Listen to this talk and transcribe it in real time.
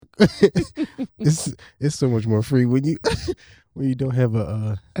it's so much more free when you when you don't have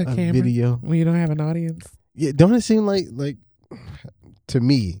a camera, video. when you don't have an audience. Yeah, don't it seem like to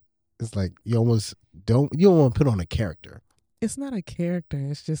me, it's like you don't want to put on a character. It's not a character.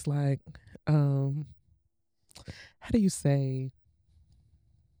 It's just like, how do you say?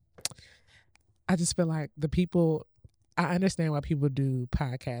 I just feel like I understand why people do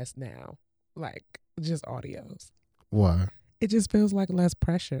podcasts now, like just audios. Why? It just feels like less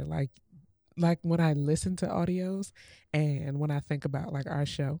pressure. Like when I listen to audios and when I think about like our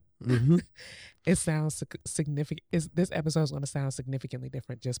show, it sounds significant. This episode is going to sound significantly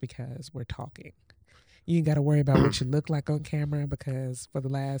different just because we're talking. You ain't got to worry about what you look like on camera because for the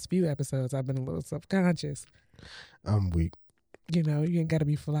last few episodes, I've been a little subconscious. I'm weak. You ain't got to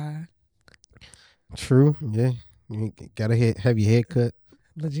be fly. True. Yeah. You gotta have your hair cut.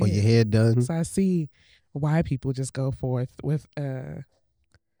 Legit. Or your hair done. So I see why people just go forth with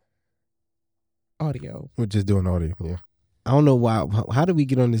audio. We're just doing audio, yeah. I don't know why. How did we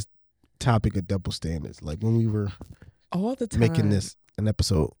get on this topic of double standards? Like when we were all the time making this an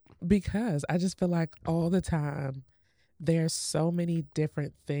episode. Because I just feel like all the time there's so many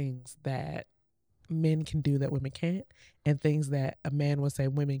different things that men can do that women can't, and things that a man would say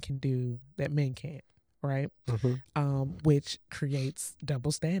women can do that men can't, right? Which creates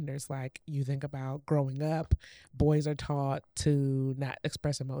double standards. Like you think about growing up, boys are taught to not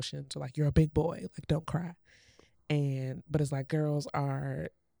express emotions, or like you're a big boy, like don't cry. But it's like girls are,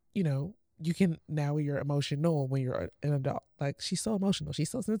 you can, now you're emotional when you're an adult. Like she's so emotional,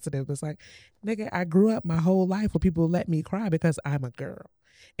 she's so sensitive. It's like, nigga, I grew up my whole life where people let me cry because I'm a girl.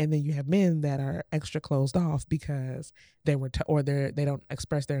 And then you have men that are extra closed off because they were, they don't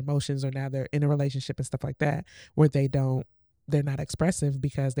express their emotions, or now they're in a relationship and stuff like that, where they're not expressive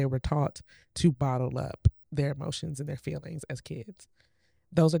because they were taught to bottle up their emotions and their feelings as kids.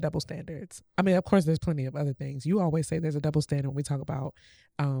 Those are double standards. I mean, of course, there's plenty of other things. You always say there's a double standard when we talk about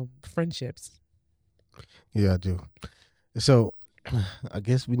friendships. Yeah, I do. So I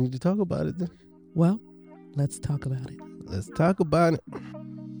guess we need to talk about it then. Well, let's talk about it. Let's talk about it.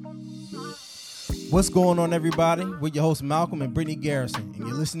 What's going on, everybody? We're your hosts, Malcolm and Brittany Garrison, and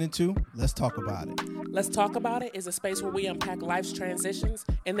you're listening to Let's Talk About It. Let's Talk About It is a space where we unpack life's transitions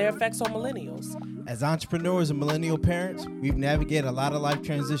and their effects on millennials. As entrepreneurs and millennial parents, we've navigated a lot of life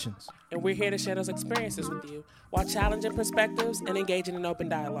transitions. And we're here to share those experiences with you while challenging perspectives and engaging in open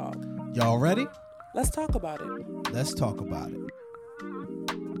dialogue. Y'all ready? Let's talk about it. Let's talk about it.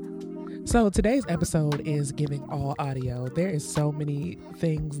 So today's episode is giving all audio. There is so many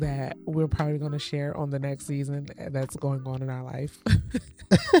things that we're probably going to share on the next season that's going on in our life.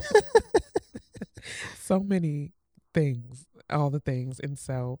 So many things, all the things. And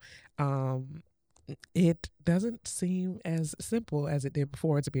so it doesn't seem as simple as it did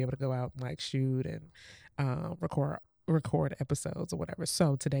before to be able to go out and like shoot and record episodes or whatever.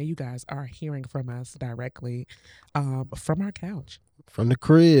 So today you guys are hearing from us directly from our couch. From the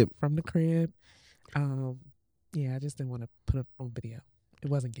crib. Yeah, I just didn't want to put it on video. It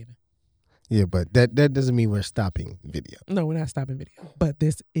wasn't given. Yeah, but that doesn't mean we're stopping video. No, we're not stopping video. But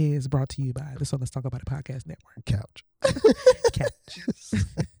this is brought to you by the So Let's Talk About It Podcast Network. Couch. Couch.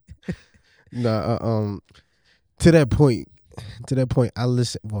 No, to that point,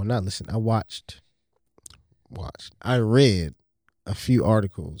 I read a few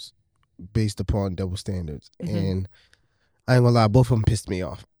articles based upon double standards, and I ain't gonna lie, both of them pissed me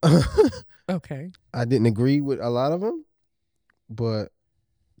off. Okay. I didn't agree with a lot of them, but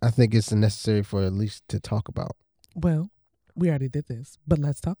I think it's necessary for at least to talk about. Well, we already did this, but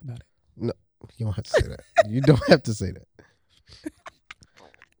let's talk about it. No, you don't have to say that. You don't have to say that.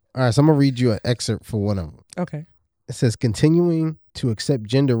 All right, so I'm going to read you an excerpt for one of them. Okay. It says, continuing to accept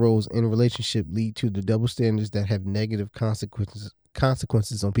gender roles in relationship lead to the double standards that have negative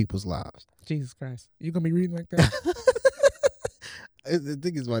consequences on people's lives. Jesus Christ. You going to be reading like that? I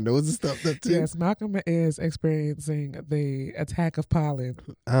think it's my nose is stuffed up too. Yes, Malcolm is experiencing the attack of pollen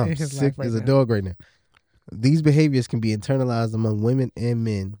I'm in his sick life right as now. a dog right now. These behaviors can be internalized among women and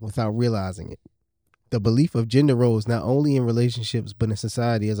men without realizing it. The belief of gender roles, not only in relationships but in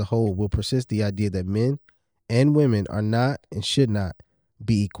society as a whole, will persist the idea that men and women are not and should not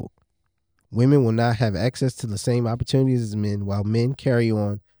be equal. Women will not have access to the same opportunities as men, while men carry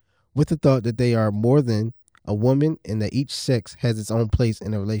on with the thought that they are more than a woman and that each sex has its own place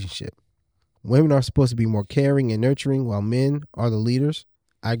in a relationship. Women are supposed to be more caring and nurturing, while men are the leaders.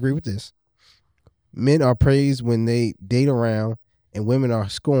 I agree with this. Men are praised when they date around, and women are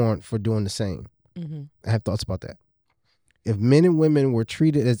scorned for doing the same. I have thoughts about that. If men and women were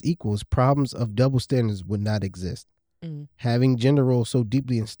treated as equals, problems of double standards would not exist. Mm. Having gender roles so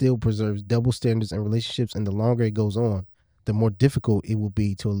deeply instilled preserves double standards in relationships, and the longer it goes on, the more difficult it will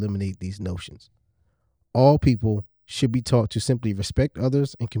be to eliminate these notions. All people should be taught to simply respect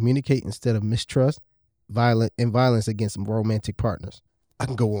others and communicate instead of mistrust, violence against romantic partners. I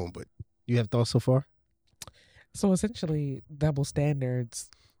can go on, but you have thoughts so far? So essentially, double standards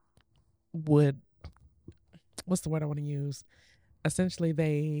would, what's the word I want to use? Essentially,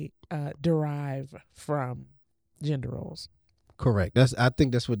 they derive from gender roles. Correct. I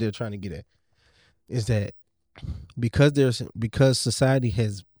think that's what they're trying to get at. Is that because society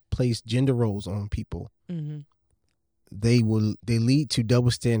has placed gender roles on people, Mm-hmm. they lead to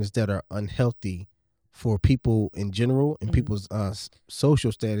double standards that are unhealthy for people in general and Mhm. people's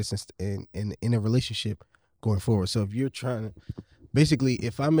social status and in a relationship going forward. So if you're trying to, basically,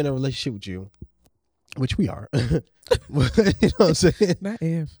 if I'm in a relationship with you, which we are, you know what I'm saying? Not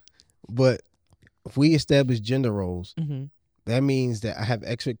if. But if we establish gender roles, Mm-hmm. that means that I have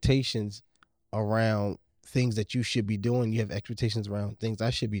expectations around things that you should be doing. You have expectations around things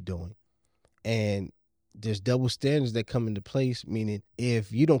I should be doing. And there's double standards that come into place, meaning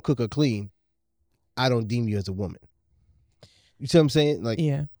if you don't cook or clean, I don't deem you as a woman. You see what I'm saying? Like,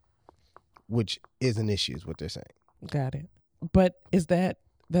 Yeah, which is an issue, is what they're saying. got it. But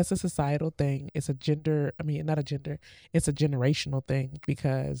that's a societal thing? It's a gender, I mean, not a gender, it's a generational thing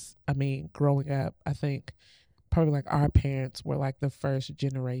because, I mean, growing up, I think probably like our parents were like the first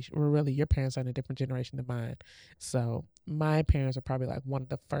generation, or really your parents are in a different generation than mine. So my parents are probably like one of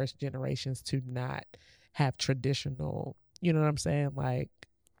the first generations to not have traditional, you know what I'm saying, like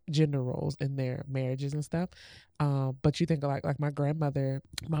gender roles in their marriages and stuff. But you think of like my grandmother,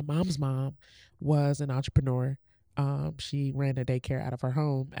 my mom's mom was an entrepreneur. She ran a daycare out of her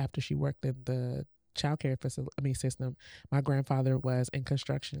home after she worked in the childcare system. My grandfather was in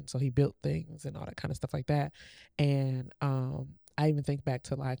construction, so he built things and all that kind of stuff like that. And I even think back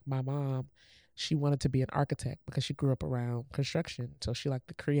to like my mom. She wanted to be an architect because she grew up around construction, so she liked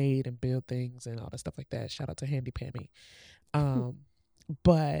to create and build things and all that stuff like that. Shout out to Handy Pammy.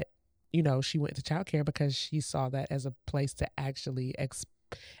 But you know, she went to childcare because she saw that as a place to actually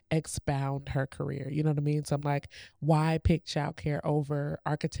expound her career. You know what I mean? So I'm like, why pick childcare over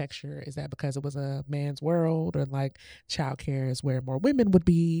architecture? Is that because it was a man's world, or like childcare is where more women would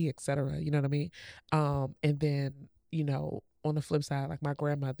be, etc.? You know what I mean? And then, you know, on the flip side, like my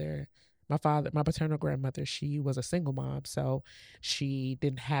grandmother, my paternal grandmother, she was a single mom, so she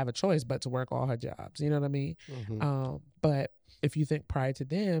didn't have a choice but to work all her jobs. You know what I mean? But if you think prior to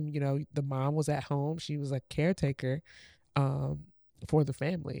them, you know, the mom was at home, she was a caretaker for the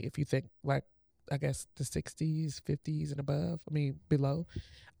family. If you think like, I guess the 60s, 50s and above, I mean below,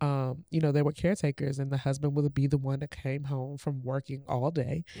 you know, they were caretakers, and the husband would be the one that came home from working all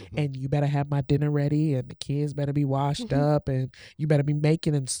day, and you better have my dinner ready, and the kids better be washed up, and you better be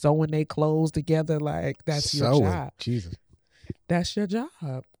making and sewing their clothes together. Like that's your job. Jesus. That's your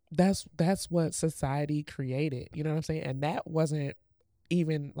job. That's what society created. You know what I'm saying? And that wasn't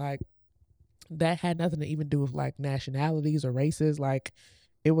even like, that had nothing to even do with like nationalities or races. Like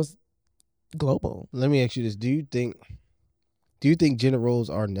it was global. Let me ask you this: Do you think gender roles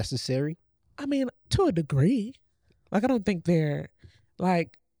are necessary? I mean, to a degree. Like I don't think they're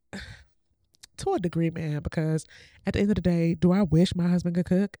like to a degree, man, because at the end of the day, do I wish my husband could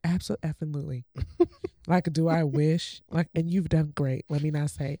cook? Absolutely. Like, do I wish, like, and you've done great. Let me not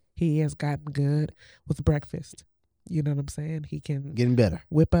say he has gotten good with breakfast. You know what I'm saying? He can Getting better.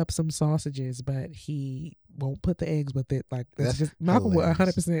 whip up some sausages, but he won't put the eggs with it. Like that's just Malcolm hilarious.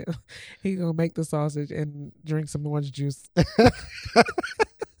 100%. He gonna make the sausage and drink some orange juice.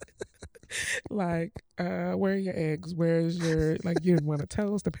 Like, where are your eggs? Where's your, like, you didn't want to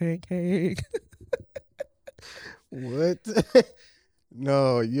toast a pancake? What?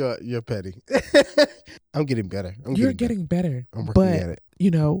 No, you're petty. I'm getting better. You're getting better. I'm working But at it.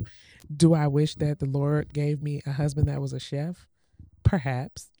 you know, do I wish that the Lord gave me a husband that was a chef?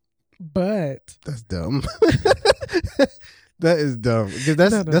 Perhaps. But That's dumb. That is dumb. Because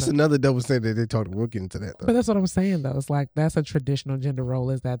that's another double standard they talked. We'll get into that though. But that's what I'm saying though. It's like that's a traditional gender role,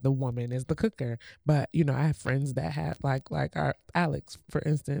 is that the woman is the cooker. But you know, I have friends that have like our Alex, for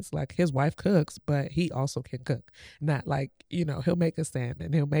instance, like his wife cooks, but he also can cook. Not like, you know, he'll make a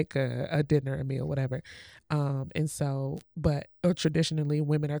salmon, he'll make a dinner, a meal, whatever. And so, but traditionally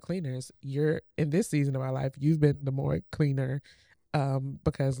women are cleaners. You're in this season of our life, you've been the more cleaner,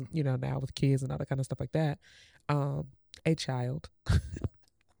 because, you know, now with kids and all that kind of stuff like that. A child.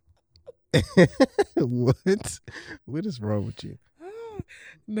 What is wrong with you?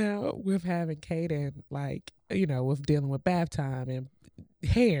 Now with having Kaden, like, you know, with dealing with bath time and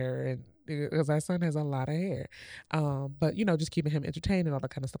hair and because our son has a lot of hair. But just keeping him entertained and all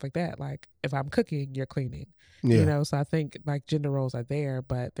that kind of stuff like that. Like if I'm cooking, you're cleaning. Yeah. So I think like gender roles are there,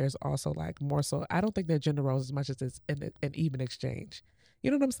 but there's also like more so. I don't think they're gender roles as much as it's an even exchange. You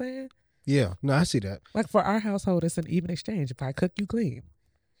know what I'm saying? Yeah. No, I see that. Like for our household, it's an even exchange. If I cook, you clean.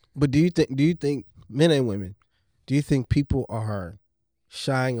 But do you think men and women, do you think people are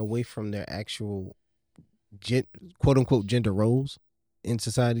shying away from their actual quote unquote gender roles in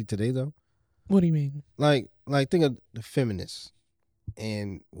society today though? What do you mean? Like think of the feminists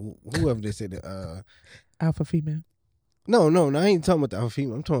and whoever they say Alpha female. No, I ain't talking about the alpha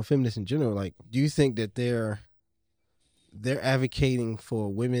female. I'm talking about feminists in general. Like, do you think that they're advocating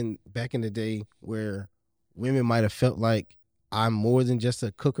for women back in the day where women might have felt like I'm more than just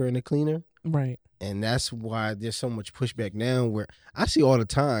a cooker and a cleaner? Right. And that's why there's so much pushback now where I see all the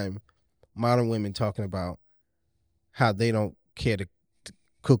time modern women talking about how they don't care to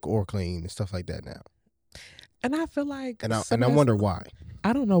cook or clean and stuff like that now. And I feel like and I wonder why.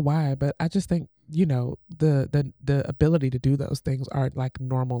 I don't know why, but I just think the ability to do those things are like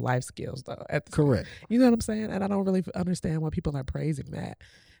normal life skills though. Correct. You know what I'm saying? And I don't really understand why people are praising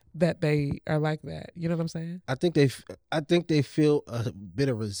that they are like that. You know what I'm saying? I think they feel a bit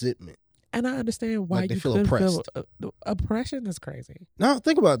of resentment. And I understand why like they you feel could oppressed. feel oppression is crazy. No,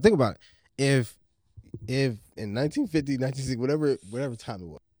 think about it. If in 1950, 1960, whatever time it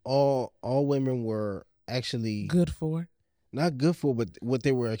was, all women were actually not good for, but what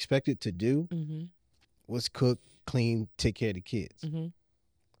they were expected to do was cook, clean, take care of the kids. Mm-hmm.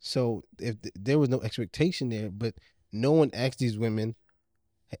 So if there was no expectation there, but no one asked these women,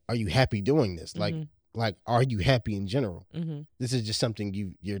 "Are you happy doing this?" Like, are you happy in general? Mm-hmm. This is just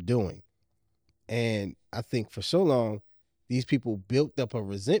something you're doing. And I think for so long, these people built up a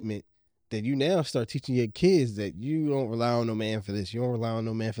resentment that you now start teaching your kids that you don't rely on no man for this, you don't rely on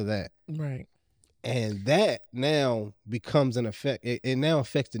no man for that. Right. And that now becomes an effect. It now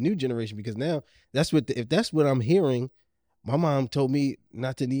affects the new generation because now if that's what I'm hearing, my mom told me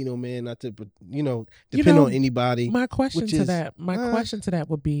not to need no man, not to depend on anybody. My question to that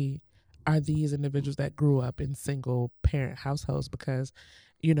would be, are these individuals that grew up in single parent households? Because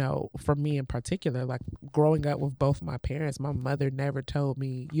for me in particular, like growing up with both my parents, my mother never told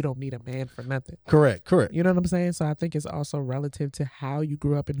me you don't need a man for nothing. Correct. You know what I'm saying? So I think it's also relative to how you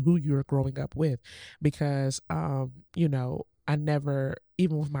grew up and who you were growing up with. Because, I never,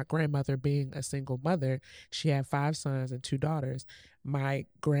 even with my grandmother being a single mother, she had 5 sons and 2 daughters. My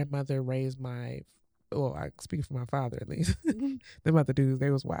grandmother raised I speak for my father at least. Them other dudes,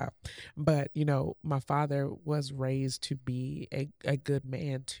 they was wild. But, my father was raised to be a good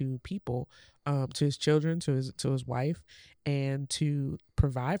man to people, to his children, to his wife, and to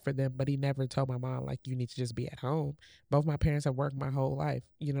provide for them. But he never told my mom, like, you need to just be at home. Both my parents have worked my whole life.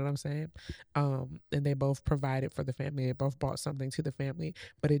 You know what I'm saying? And they both provided for the family. They both brought something to the family.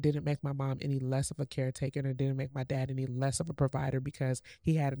 But it didn't make my mom any less of a caretaker, and it didn't make my dad any less of a provider because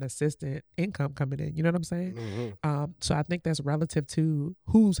he had an assistant income coming in. You know what I'm saying? Mm-hmm. So I think that's relative to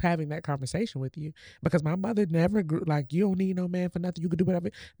who's having that conversation with you. Because my mother never grew like, you don't need no man for nothing. You can do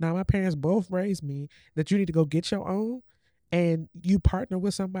whatever. Now my parents both raised me that you need to go get your own. And you partner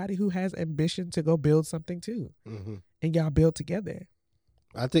with somebody who has ambition to go build something too. Mm-hmm. And y'all build together.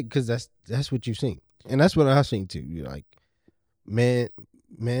 I think because that's what you've seen. And that's what I've seen too. You're like, man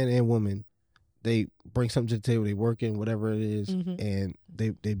and woman, they bring something to the table, they work in whatever it is, and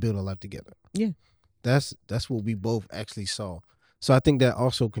they build a life together. Yeah. That's what we both actually saw. So I think that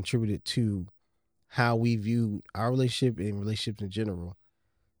also contributed to how we view our relationship and relationships in general.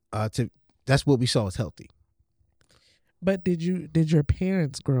 That's what we saw as healthy. But did your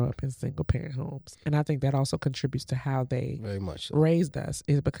parents grow up in single parent homes? And I think that also contributes to how they very much so raised us,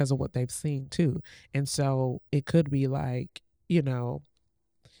 is because of what they've seen too. And so it could be like,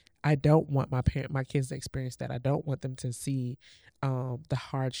 I don't want my kids to experience that. I don't want them to see the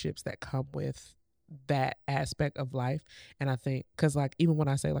hardships that come with that aspect of life. And I think, because like, even when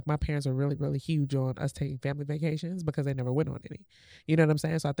I say like my parents are really, really huge on us taking family vacations because they never went on any, you know what I'm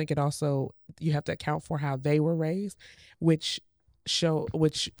saying? So I think it also, you have to account for how they were raised, which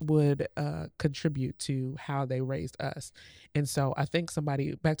would contribute to how they raised us. And so I think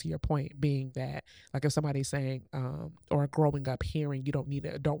back to your point being that, like, if somebody's saying or growing up hearing you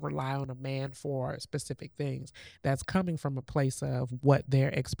don't rely on a man for specific things, that's coming from a place of what they're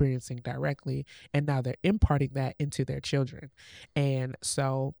experiencing directly, and now they're imparting that into their children. And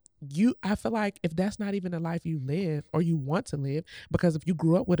so I feel like if that's not even a life you live or you want to live, because if you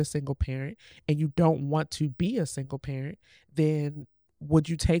grew up with a single parent and you don't want to be a single parent, then would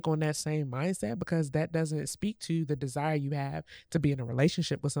you take on that same mindset? Because that doesn't speak to the desire you have to be in a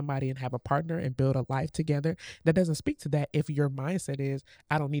relationship with somebody and have a partner and build a life together. That doesn't speak to that if your mindset is,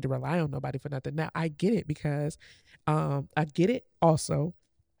 I don't need to rely on nobody for nothing. Now, I get it because I get it also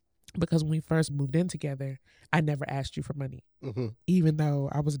because when we first moved in together, I never asked you for money, even though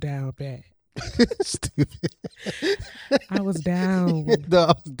I was down bad. Stupid. I was down. No,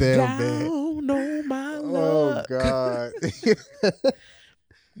 I was down bad. Down on my Oh luck. God.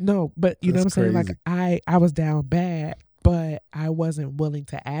 No, but you know what I'm That's saying? Like crazy. I was down bad, but I wasn't willing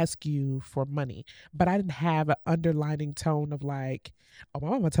to ask you for money. But I didn't have an underlining tone of like, oh, my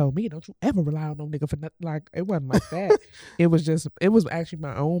mama told me, don't you ever rely on no nigga for nothing. Like, it wasn't like that. It was actually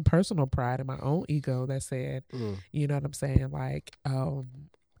my own personal pride and my own ego that said, you know what I'm saying? Like,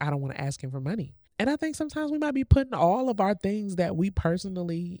 I don't want to ask him for money. And I think sometimes we might be putting all of our things that we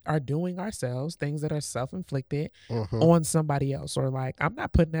personally are doing ourselves, things that are self-inflicted, on somebody else. Or like, I'm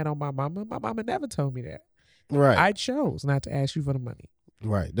not putting that on my mama. My mama never told me that. Right. I chose not to ask you for the money.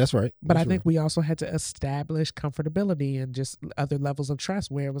 Right. That's right. But That's I think we also had to establish comfortability and just other levels of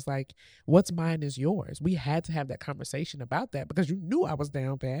trust where it was like, what's mine is yours. We had to have that conversation about that because you knew I was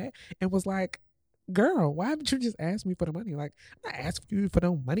down bad and was like, girl, why haven't you just asked me for the money? Like, I'm not asking you for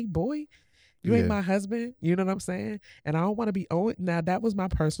no money, boy. You ain't my husband. You know what I'm saying? And I don't want to be owing. Now, that was my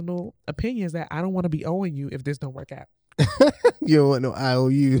personal opinion, is that I don't want to be owing you if this don't work out. You don't want no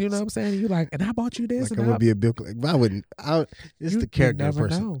IOUs. You know what I'm saying? You like, and I bought you this. Like and I would be a bill collector. I wouldn't. It's the character of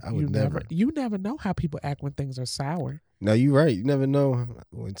person. I would never. You never know how people act when things are sour. No, you're right. You never know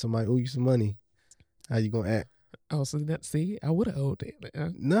when somebody owe you some money, how you gonna act. Oh, so that, see, I would have owed it.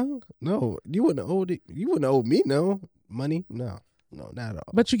 No, you wouldn't have owed it. You wouldn't have owed me no money. No, not at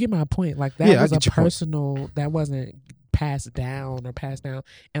all. But you get my point. Like that was a personal. That wasn't passed down.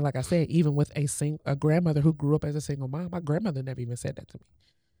 And like I said, even with a grandmother who grew up as a single mom, my grandmother never even said that to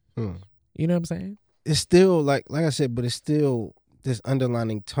me. You know what I'm saying? It's still like I said, but it's still this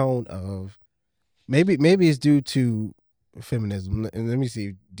underlining tone of maybe it's due to feminism. And let me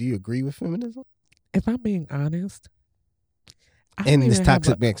see. Do you agree with feminism? If I'm being honest, and this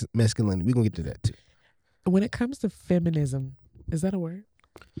toxic masculinity, we're gonna get to that too. When it comes to feminism, is that a word?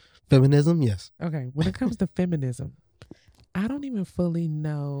 Feminism, yes. Okay. When it comes to feminism, I don't even fully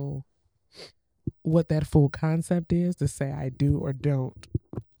know what that full concept is to say I do or don't.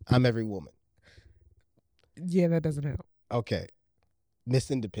 I'm every woman. Yeah, that doesn't help. Okay.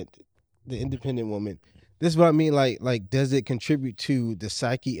 Miss Independent. The independent woman. This is what I mean. Like, does it contribute to the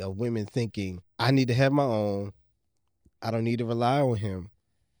psyche of women thinking, I need to have my own, I don't need to rely on him,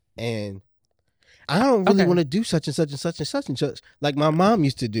 and I don't really want to do such and such and such and such and such like my mom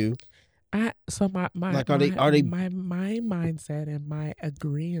used to do. My like are they my mindset and my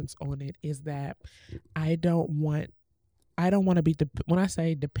agreement on it is that I don't want to be when I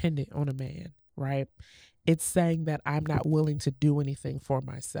say dependent on a man, right? It's saying that I'm not willing to do anything for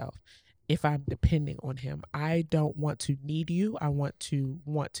myself if I'm depending on him. I don't want to need you. I want to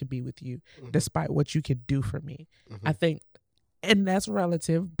be with you despite what you can do for me. I think, and that's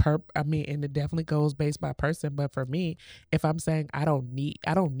relative and it definitely goes based by person. But for me, if I'm saying I don't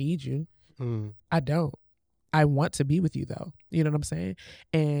need you, I don't. I want to be with you though. You know what I'm saying?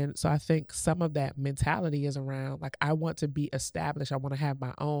 And so I think some of that mentality is around like, I want to be established. I want to have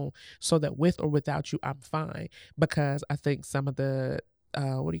my own so that with or without you, I'm fine. Because I think some of the,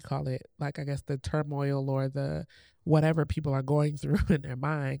 what do you call it? Like, I guess the turmoil or the whatever people are going through in their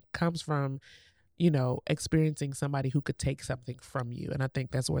mind comes from, experiencing somebody who could take something from you. And I think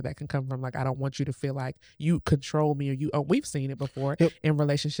that's where that can come from. Like, I don't want you to feel like you control me or we've seen it before in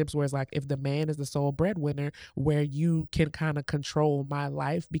relationships where it's like, if the man is the sole breadwinner, where you can kind of control my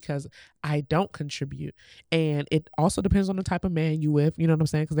life because I don't contribute. And it also depends on the type of man you with, you know what I'm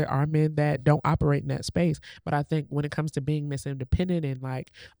saying? Because there are men that don't operate in that space. But I think when it comes to being Miss Independent and like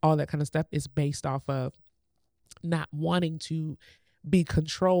all that kind of stuff is based off of not wanting to be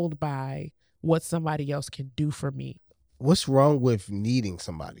controlled by what somebody else can do for me. What's wrong with needing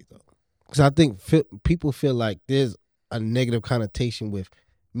somebody though? Because I think people feel like there's a negative connotation with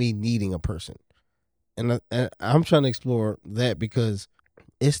me needing a person, and I'm trying to explore that because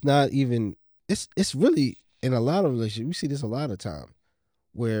it's not even. It's really in a lot of relationships. We see this a lot of time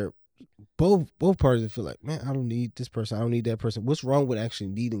where both parties feel like, man, I don't need this person. I don't need that person. What's wrong with actually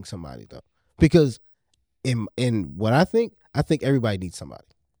needing somebody though? Because in what I think everybody needs somebody.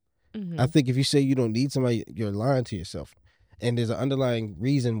 I think if you say you don't need somebody, you're lying to yourself. And there's an underlying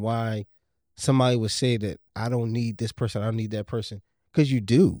reason why somebody would say that I don't need this person, I don't need that person. Because you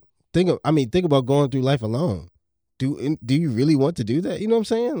do. Think about going through life alone. Do you really want to do that? You know what I'm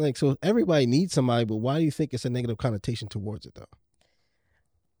saying? Like, so everybody needs somebody, but why do you think it's a negative connotation towards it though?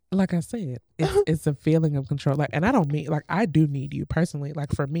 like I said, it's a feeling of control. Like, and I don't mean like I do need you personally.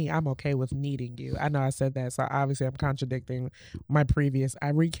 Like for me, I'm okay with needing you. I know I said that, so obviously I'm contradicting my previous. I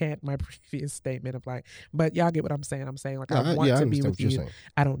recant my previous statement of like, but y'all get what I'm saying. I'm saying like I want to be with you.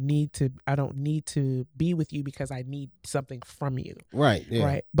 I don't need to. I don't need to be with you because I need something from you. Right. Yeah.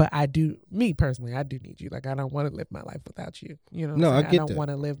 Right. But I do. Me personally, I do need you. Like I don't want to live my life without you. You know. What No, I'm saying? I get that. I don't want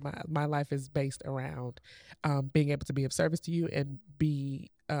to live my life is based around being able to be of service to you and be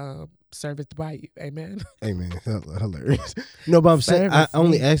serviced by you. Amen. Amen. Hilarious. No, but I'm saying I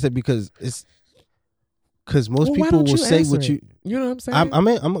only ask that because it's because most people will say what you. You know what I'm saying?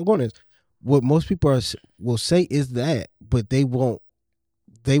 I'm going to. What most people will say is that, but they won't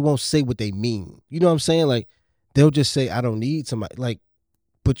say what they mean. You know what I'm saying? Like they'll just say I don't need somebody. Like,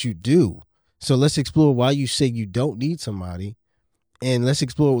 but you do. So let's explore why you say you don't need somebody. And let's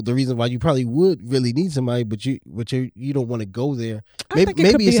explore the reason why you probably would really need somebody, but you don't want to go there.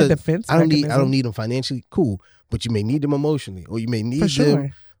 Maybe it's a defense. I don't need them financially. Cool, but you may need them emotionally, or you may need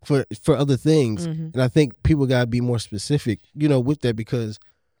them for other things. Mm-hmm. And I think people gotta be more specific, with that because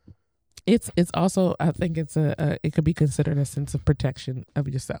it's also I think it's it could be considered a sense of protection of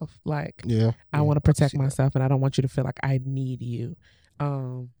yourself. Like I want to protect myself, and I don't want you to feel like I need you.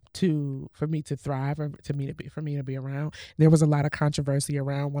 For me to thrive or for me to be around. There was a lot of controversy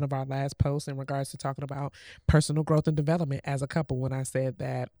around one of our last posts in regards to talking about personal growth and development as a couple when I said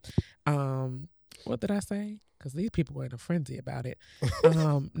that what did I say? Because these people were in a frenzy about it.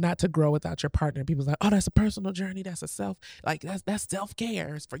 Not to grow without your partner. People's like, oh, that's a personal journey. That's that's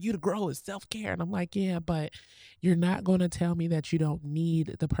self-care. It's for you to grow. It's self-care. And I'm like, yeah, but you're not going to tell me that you don't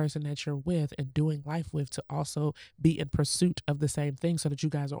need the person that you're with and doing life with to also be in pursuit of the same thing so that you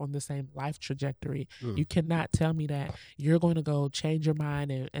guys are on the same life trajectory. You cannot tell me that you're going to go change your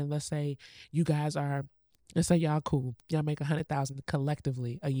mind and let's say you guys are, let's say y'all cool. Y'all make $100,000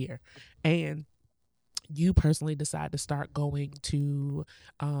 collectively a year. And you personally decide to start going to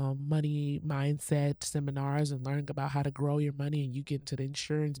money mindset seminars and learning about how to grow your money, and you get into the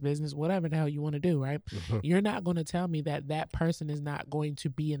insurance business, whatever the hell you want to do, right? Mm-hmm. You're not going to tell me that person is not going to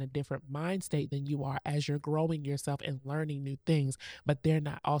be in a different mind state than you are as you're growing yourself and learning new things, but they're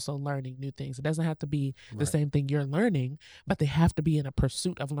not also learning new things. It doesn't have to be the same thing you're learning, but they have to be in a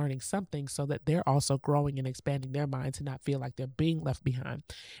pursuit of learning something so that they're also growing and expanding their mind to not feel like they're being left behind.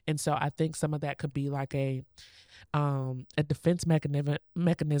 And so I think some of that could be like a defense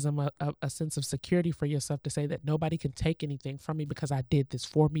mechanism, a sense of security for yourself to say that nobody can take anything from me because I did this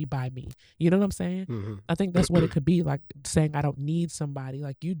for me by me. You know what I'm saying? Mm-hmm. I think that's what it could be, like saying I don't need somebody.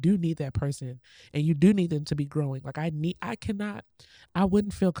 Like you do need that person and you do need them to be growing. Like I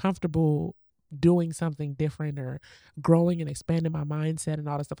wouldn't feel comfortable doing something different or growing and expanding my mindset and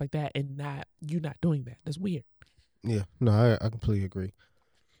all that stuff like that and you not doing that. That's weird. Yeah, no, I completely agree.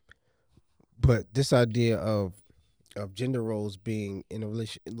 But this idea of gender roles being in a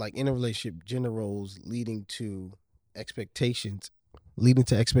relationship, gender roles leading to expectations,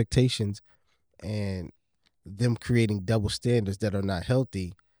 and them creating double standards that are not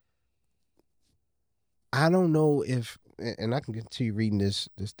healthy. I don't know if, and I can continue reading this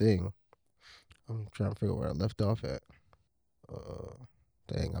thing. I'm trying to figure out where I left off at.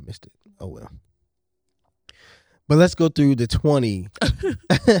 Dang, I missed it. Oh well. But let's go through the 20.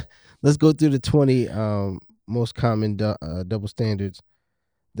 Let's go through the 20 most common double standards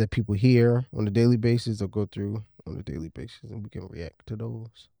that people hear on a daily basis or go through on a daily basis, and we can react to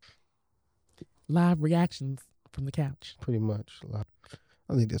those. Live reactions from the couch. Pretty much.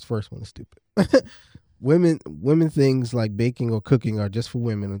 I think this first one is stupid. Women things like baking or cooking are just for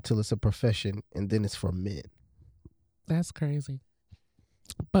women until it's a profession, and then it's for men. That's crazy.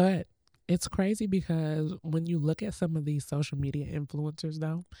 But it's crazy because when you look at some of these social media influencers,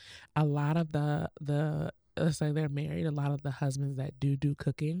 though, a lot of the let's say they're married, a lot of the husbands that do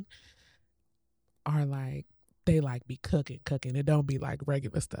cooking are like, they like be cooking. It don't be like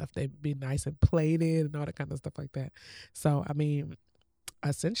regular stuff. They be nice and plated and all that kind of stuff like that. So, I mean,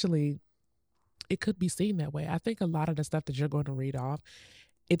 essentially, it could be seen that way. I think a lot of the stuff that you're going to read off,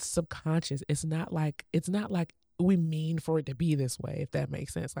 it's subconscious. It's not like we mean for it to be this way, if that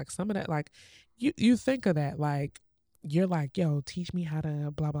makes sense. Like some of that, like you think of that, like you're like, yo, teach me how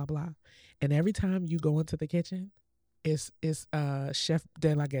to blah blah blah, and every time you go into the kitchen, it's chef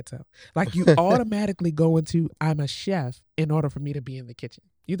de la ghetto. Like you automatically go into I'm a chef in order for me to be in the kitchen.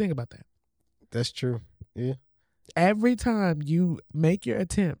 You think about that. That's true. Yeah. Every time you make your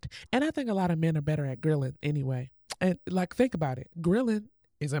attempt, and I think a lot of men are better at grilling anyway. And like think about it, grilling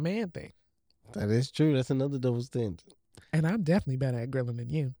is a man thing. That is true. That's another double standard. And I'm definitely better at grilling than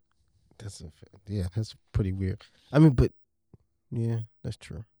you. That's pretty weird. I mean, but yeah, that's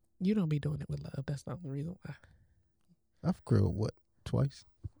true. You don't be doing it with love. That's the only reason why. I've grilled what, twice?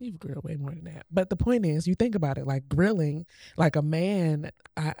 You've grilled way more than that. But the point is, you think about it, like grilling, like a man.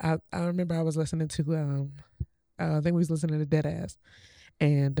 I remember I was listening to I think we was listening to Deadass,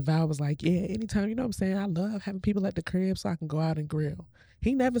 and DeVal was like, "Yeah, anytime, you know what I'm saying. I love having people at the crib so I can go out and grill."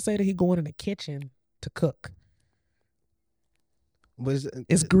 He never said that he going in the kitchen to cook. But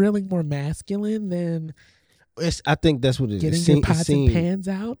Is grilling more masculine than I think that's what it is. getting your pots and pans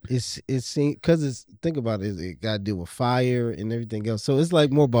out? It's because it's, think about it. It got to deal with fire and everything else. So it's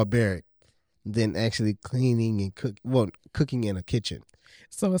like more barbaric than actually cleaning and cooking in a kitchen.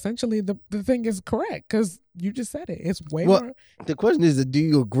 So essentially, the thing is correct because you just said it. It's way more. The question is, do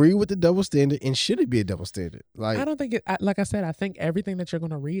you agree with the double standard, and should it be a double standard? Like, I don't think it. Like I said, I think everything that you're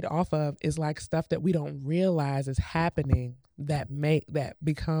going to read off of is like stuff that we don't realize is happening that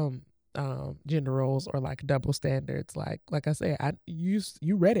become gender roles or like double standards. Like I said, you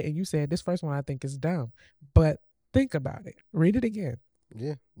read it and you said this first one I think is dumb, but think about it. Read it again.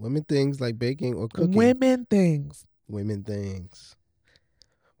 Yeah, women things like baking or cooking. Women things.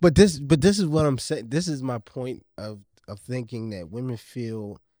 But this is what I'm saying. This is my point of thinking that women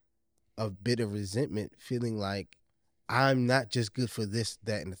feel a bit of resentment, feeling like I'm not just good for this,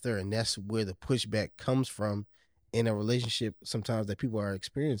 that, and the third. And that's where the pushback comes from in a relationship sometimes that people are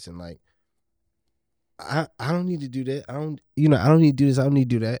experiencing. Like, I don't need to do that. I don't need to do this. I don't need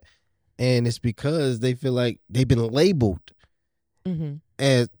to do that. And it's because they feel like they've been labeled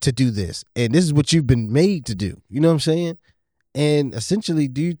as to do this. And this is what you've been made to do. You know what I'm saying? And essentially,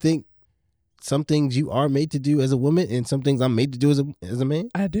 do you think some things you are made to do as a woman and some things I'm made to do as a man?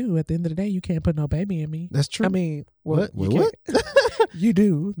 I do. At the end of the day, you can't put no baby in me. That's true. I mean, what? You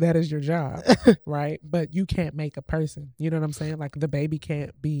do. That is your job, right? But you can't make a person. You know what I'm saying? Like the baby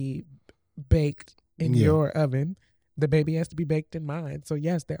can't be baked in your oven. The baby has to be baked in mine. So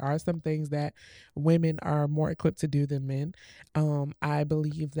yes, there are some things that women are more equipped to do than men. I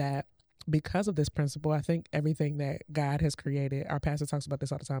believe that because of this principle, I think everything that God has created, our pastor talks about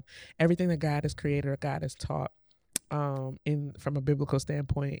this all the time, everything that God has created or God has taught from a biblical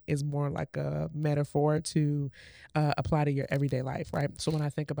standpoint is more like a metaphor to apply to your everyday life, right? So when I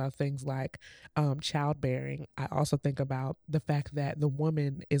think about things like childbearing, I also think about the fact that the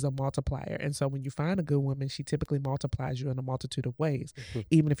woman is a multiplier. And so when you find a good woman, she typically multiplies you in a multitude of ways.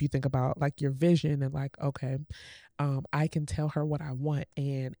 Even if you think about like your vision and like, okay, I can tell her what I want.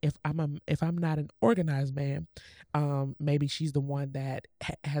 And if I'm not an organized man, maybe she's the one that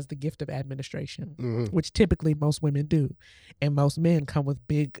has the gift of administration, which typically most women do. And most men come with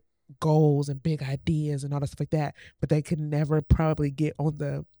big goals and big ideas and all that stuff like that, but they could never probably get on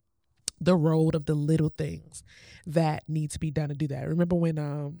the road of the little things that need to be done to do that. Remember when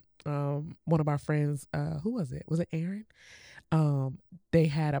one of our friends, who was it? Was it Aaron? They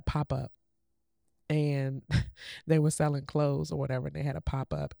had a pop-up and they were selling clothes or whatever, and they had a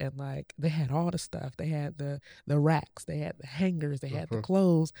pop-up and like they had all the stuff. They had the racks, they had the hangers, they had the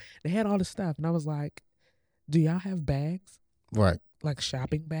clothes, they had all the stuff. And I was like, do y'all have bags? Right. Like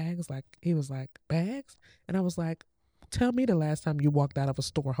shopping bags? Like he was like, bags? And I was like, tell me the last time you walked out of a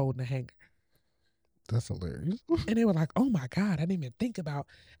store holding a hanger. That's hilarious. And they were like, oh my God, I didn't even think about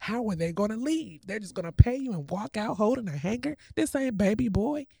how are they going to leave? They're just going to pay you and walk out holding a hanger? This ain't baby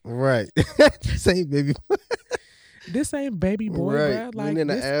boy. Right. This ain't baby boy. This ain't baby boy, right. Bro. Like in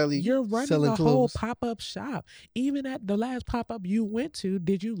the alley, you're running a clothes. whole pop-up shop. Even at the last pop-up you went to,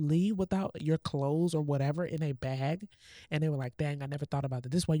 did you leave without your clothes or whatever in a bag? And they were like, dang, I never thought about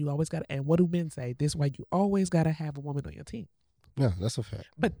that. This is why you always got to, and what do men say? This is why you always got to have a woman on your team. Yeah, that's a fact.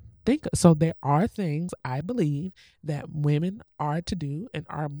 But so there are things I believe that women are to do and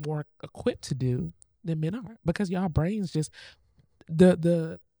are more equipped to do than men are, because y'all brains just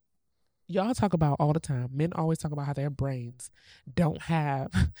y'all talk about all the time. Men always talk about how their brains don't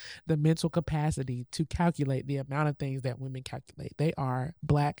have the mental capacity to calculate the amount of things that women calculate. They are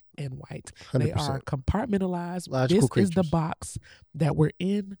black and white. 100%. They are compartmentalized. Logical this creatures. is the box that we're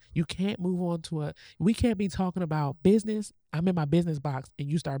in. You can't move on to we can't be talking about business. I'm in my business box and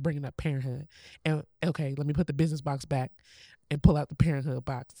you start bringing up parenthood. And okay, let me put the business box back and pull out the parenthood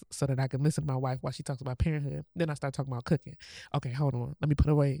box so that I can listen to my wife while she talks about parenthood. Then I start talking about cooking. Okay, hold on. Let me put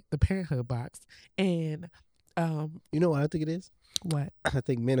away the parenthood box. And you know what I think it is? What? I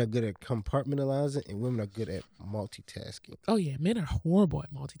think men are good at compartmentalizing and women are good at multitasking. Oh yeah, men are horrible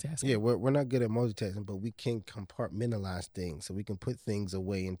at multitasking. Yeah, we're not good at multitasking, but we can compartmentalize things. So we can put things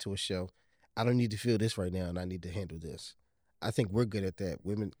away into a shelf. I don't need to feel this right now and I need to handle this. I think we're good at that.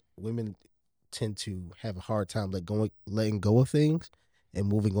 Women tend to have a hard time letting go of things and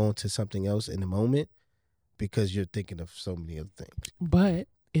moving on to something else in the moment because you're thinking of so many other things. But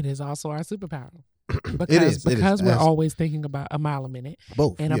It is also our superpower. It is. Because we're always thinking about a mile a minute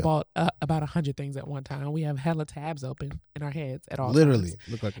both and yeah. about 100 things at one time. We have hella tabs open in our heads at all Literally times.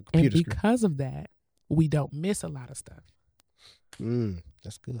 look like a And computer because of that, we don't miss a lot of stuff.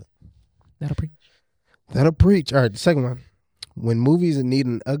 That's good. That'll preach. That'll preach. All right, the second one. When movies need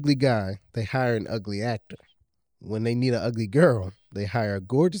an ugly guy, they hire an ugly actor. When they need an ugly girl, they hire a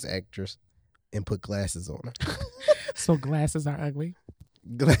gorgeous actress and put glasses on her. So glasses are ugly?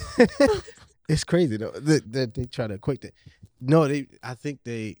 It's crazy though that they try to equate that. No, I think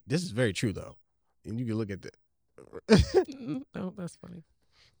this is very true though, and you can look at that. Oh, that's funny.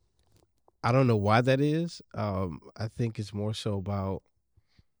 I don't know why that is. I think it's more so about.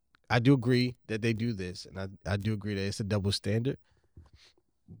 I do agree that they do this, and I do agree that it's a double standard.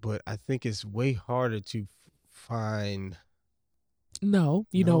 But I think it's way harder to find. No,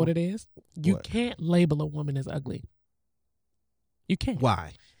 you know what it is? You What? can't label a woman as ugly. You can't.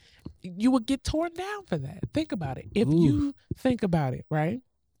 Why? You would get torn down for that. Think about it. If Oof. you think about it, right?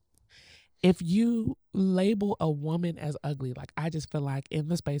 If you label a woman as ugly, like I just feel like in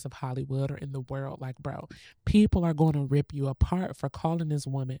the space of Hollywood or in the world, like, bro, people are going to rip you apart for calling this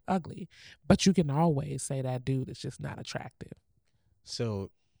woman ugly. But you can always say that dude is just not attractive.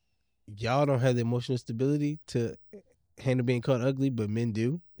 So y'all don't have the emotional stability to handle being called ugly, but men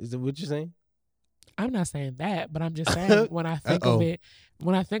do? Is that what you're saying? I'm not saying that, but I'm just saying when I think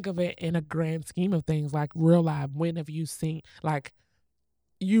of it in a grand scheme of things, like real life, when have you seen, like,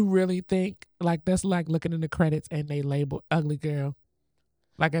 you really think, like, that's like looking in the credits and they label ugly girl,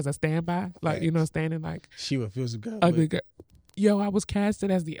 like as a standby, like, you know, standing like She would feel so good. ugly girl. Yo, I was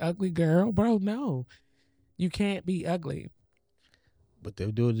casted as the ugly girl, bro. No, you can't be ugly. But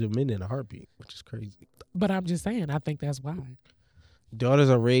they'll do it to men in a heartbeat, which is crazy. But I'm just saying, I think that's why. Daughters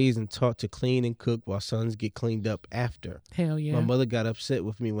are raised and taught to clean and cook while sons get cleaned up after. Hell yeah. My mother got upset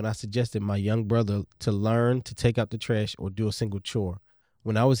with me when I suggested my young brother to learn to take out the trash or do a single chore.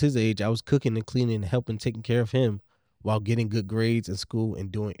 When I was his age, I was cooking and cleaning and helping taking care of him while getting good grades in school and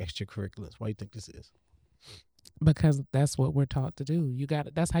doing extracurriculars. Why do you think this is? Because that's what we're taught to do.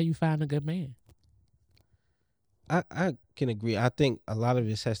 That's how you find a good man. I can agree. I think a lot of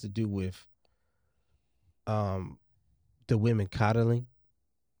this has to do with the women coddling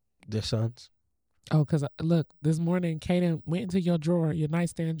their sons. Oh, because look, this morning, Kaden went into your drawer, your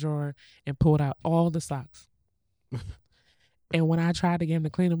nightstand drawer, and pulled out all the socks. And when I tried to get him to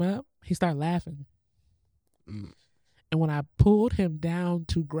clean them up, he started laughing. Mm. And when I pulled him down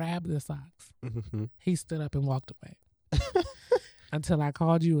to grab the socks, Mm-hmm. he stood up and walked away. Until I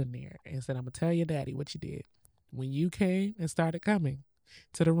called you in there and said, I'm going to tell your daddy what you did. When you came and started coming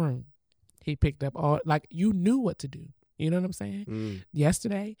to the room, he picked up all, like, you knew what to do. You know what I'm saying? Mm.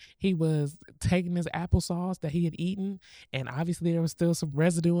 Yesterday, he was taking his applesauce that he had eaten, and obviously there was still some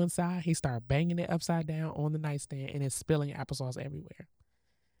residue inside. He started banging it upside down on the nightstand, and it's spilling applesauce everywhere.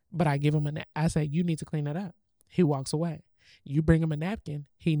 But I give him I say, you need to clean that up. He walks away. You bring him a napkin,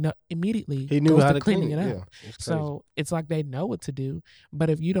 immediately He knew goes how to to clean cleaning it up. Yeah, it's crazy. So it's like they know what to do, but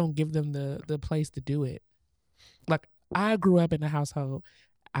if you don't give them the place to do it, like I grew up in a household.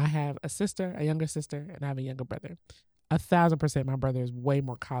 I have a sister, a younger sister, and I have a younger brother. 1,000% my brother is way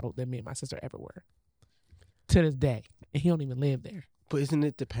more coddled than me and my sister ever were. To this day. And he don't even live there. But isn't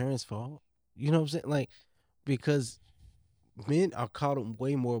it the parents' fault? You know what I'm saying? Like, because men are coddled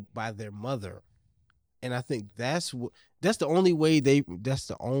way more by their mother. And I think that's the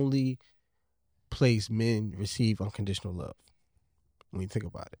only place men receive unconditional love. When you think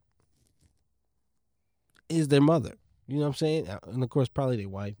about it. Is their mother. You know what I'm saying? And of course, probably their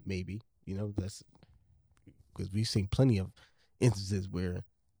wife, maybe. You know, that's because we've seen plenty of instances where,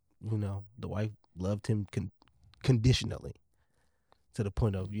 you know, the wife loved him conditionally to the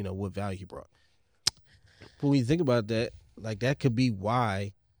point of, you know, what value he brought. But when you think about that, like that could be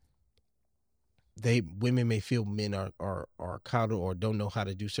why women may feel men are coddled or don't know how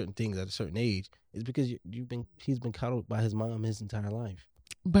to do certain things at a certain age, is because he's been coddled by his mom his entire life.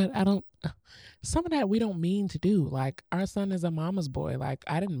 But some of that we don't mean to do. Like, our son is a mama's boy. Like,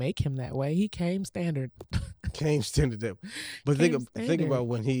 I didn't make him that way. He came standard. Came standard. But think about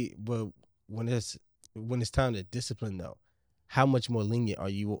when it's time to discipline though, how much more lenient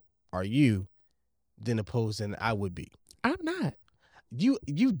are you than opposed than I would be? I'm not. You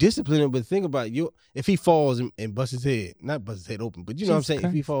discipline him, but think about if he falls and busts his head, not bust his head open, but you know what I'm saying?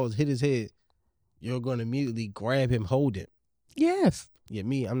 If he falls, hit his head, you're going to immediately grab him, hold him. Yes. Yeah,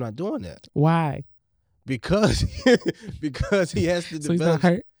 I'm not doing that. Why? Because he has to develop. So he's not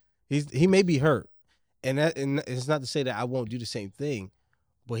hurt? He may be hurt. And it's not to say that I won't do the same thing,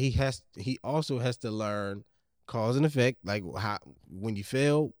 but he also has to learn cause and effect. Like how when you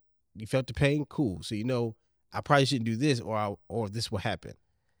fail, you felt the pain. Cool. So I probably shouldn't do this, or this will happen.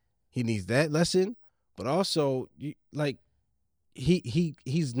 He needs that lesson, but also he's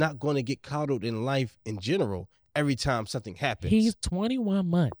not going to get coddled in life in general every time something happens. He's 21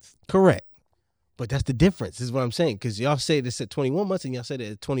 months. Correct. But that's the difference, is what I'm saying. Because y'all say this at 21 months and y'all say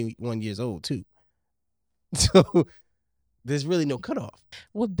that at 21 years old, too. So there's really no cutoff.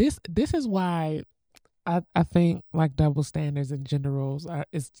 Well, this is why I think like double standards and gender roles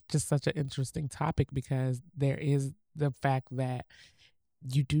is just such an interesting topic, because there is the fact that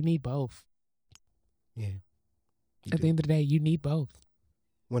you do need both. Yeah. At the end of the day, you need both.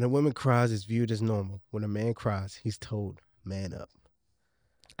 When a woman cries, it's viewed as normal. When a man cries, he's told, man up.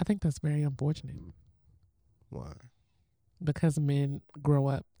 I think that's very unfortunate. Why? Because men grow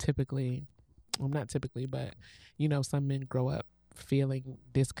up typically, well, not typically, but, some men grow up feeling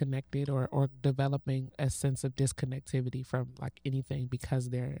disconnected or developing a sense of disconnectivity from like anything,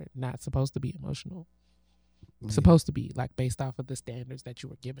 because they're not supposed to be emotional. Yeah. Supposed to be like based off of the standards that you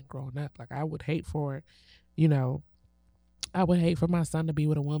were given growing up. Like I would hate for my son to be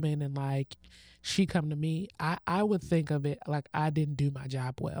with a woman and like she come to me. I would think of it like I didn't do my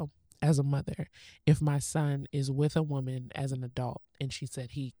job well as a mother if my son is with a woman as an adult and she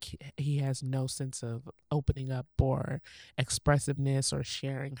said he has no sense of opening up or expressiveness or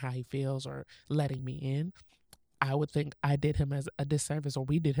sharing how he feels or letting me in. I would think I did him as a disservice, or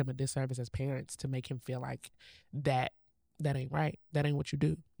we did him a disservice as parents, to make him feel like that ain't right. That ain't what you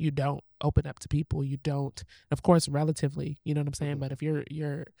do. You don't open up to people. You don't, of course, relatively, you know what I'm saying? But if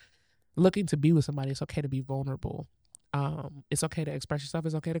you're looking to be with somebody, it's okay to be vulnerable. It's okay to express yourself.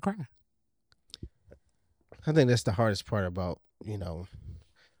 It's okay to cry. I think that's the hardest part about,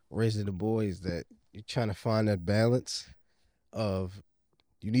 raising the boys, that you're trying to find that balance of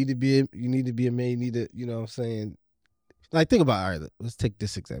you need to be a man, you need to, what I'm saying? Like, think about, all right, let's take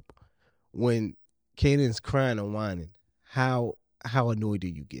this example. When Kanan's crying and whining, how annoyed do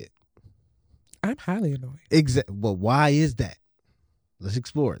you get? I'm highly annoyed. Exactly. Well, why is that? Let's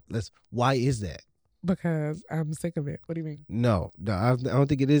explore it. Why is that? Because I'm sick of it. What do you mean? No, I don't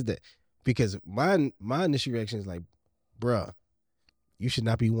think it is that. Because my initial reaction is like, bruh, you should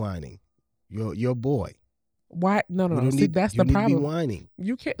not be whining. You're a boy. Why? No. See, that's the problem. You need to be whining.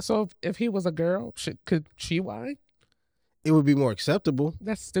 You can't. So if he was a girl, could she whine? It would be more acceptable.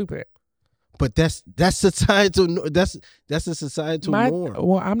 That's stupid. But that's societal. That's a societal norm.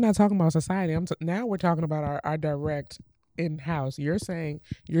 Well, I'm not talking about society. Now we're talking about our direct in-house. You're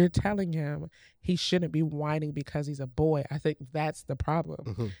telling him he shouldn't be whining because he's a boy. I think that's the problem.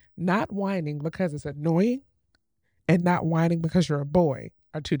 Mm-hmm. Not whining because it's annoying, and not whining because you're a boy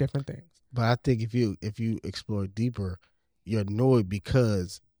are two different things. But I think if you explore deeper, you're annoyed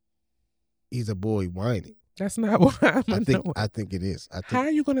because he's a boy whining. That's not what I'm annoyed. I think it is. How are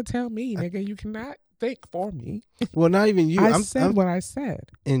you going to tell me, nigga? You cannot think for me. Well, not even you. I said what I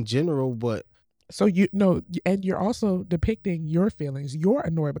said. In general, but... So and you're also depicting your feelings. You're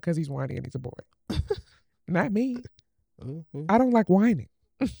annoyed because he's whining and he's a boy. Not me. Mm-hmm. I don't like whining.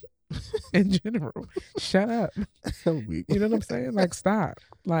 In general. Shut up. You know what I'm saying? Like, stop.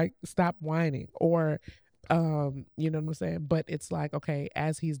 Like, stop whining. Or, you know what I'm saying? But it's like, okay,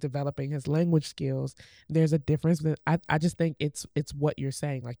 as he's developing his language skills, there's a difference. I just think it's what you're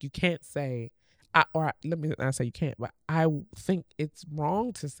saying. Like, you can't say, let me not say you can't, but I think it's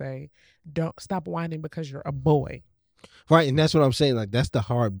wrong to say, don't stop whining because you're a boy. Right. And that's what I'm saying. Like, that's the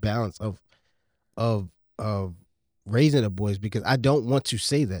hard balance of raising the boys, because I don't want to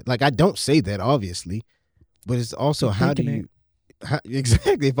say that. Like, I don't say that, obviously, but it's also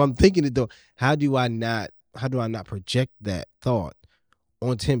exactly. If I'm thinking it though, how do I not project that thought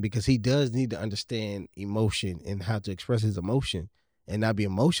onto him? Because he does need to understand emotion and how to express his emotion and not be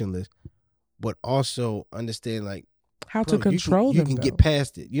emotionless, but also understand like how to control them. You can get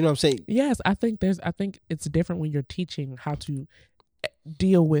past it. You know what I'm saying? Yes, I think it's different when you're teaching how to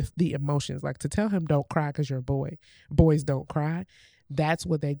deal with the emotions. Like, to tell him don't cry because you're a boy. Boys don't cry. That's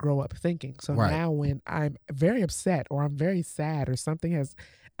what they grow up thinking. So right. Now when I'm very upset or I'm very sad or something has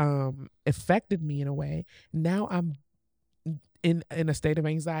affected me in a way, now I'm in a state of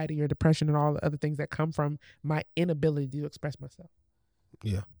anxiety or depression and all the other things that come from my inability to express myself.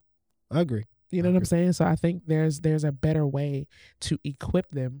 Yeah, I agree. You know what I'm saying? So I think there's a better way to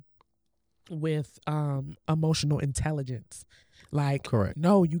equip them with emotional intelligence. Like, correct.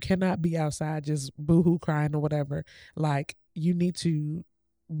 No, you cannot be outside just boohoo crying or whatever. Like, you need to,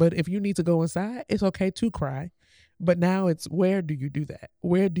 but if you need to go inside, it's okay to cry. But now it's, where do you do that?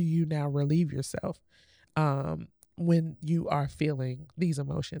 Where do you now relieve yourself when you are feeling these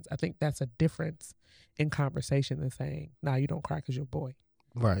emotions? I think that's a difference in conversation than saying, "Nah, you don't cry because you're a boy.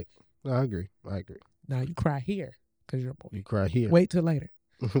 Right. No, I agree. Nah, you cry here because you're a boy. You cry here. Wait till later."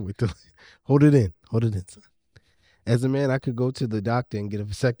 Hold it in. Son. As a man, I could go to the doctor and get a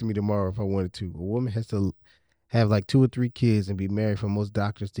vasectomy tomorrow if I wanted to. A woman has to have like 2 or 3 kids and be married for most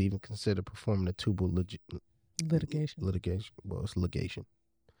doctors to even consider performing a tubal Litigation. Well, it's ligation.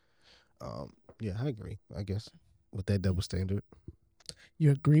 Yeah, I agree. I guess with that double standard.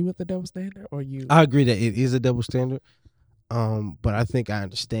 You agree with the double standard, or you? I agree that it is a double standard. But I think I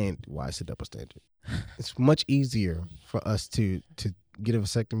understand why it's a double standard. It's much easier for us to get a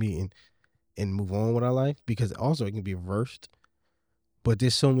vasectomy and move on with our life, because also it can be reversed. But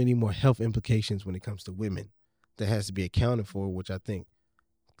there's so many more health implications when it comes to women that has to be accounted for, which I think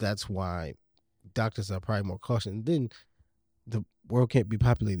that's why doctors are probably more cautious. And then the world can't be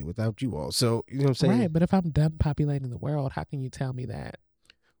populated without you all. So, you know what I'm saying? Right, but if I'm done populating the world, how can you tell me that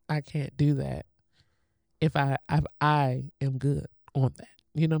I can't do that if I am good on that?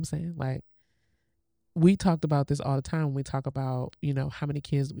 You know what I'm saying? Like, we talked about this all the time when we talk about, you know, how many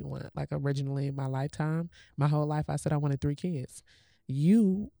kids we want. Like, originally in my lifetime, my whole life, I said I wanted 3 kids.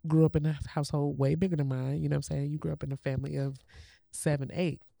 You grew up in a household way bigger than mine. You know what I'm saying? You grew up in a family of 7,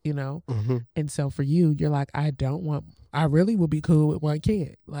 8, you know? Mm-hmm. And so for you, you're like, I really would be cool with 1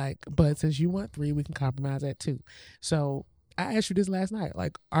 kid. Like, but since you want 3, we can compromise at 2. So I asked you this last night.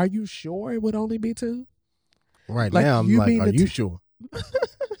 Like, are you sure it would only be 2? Right Like, now, I'm you like, mean are the you sure?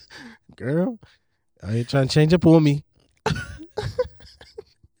 Girl, I ain't trying to change up on me.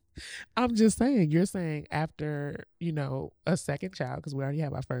 I'm just saying, you're saying after, you know, a second child, because we already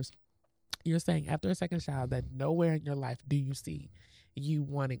have our first, you're saying after a second child that nowhere in your life do you see you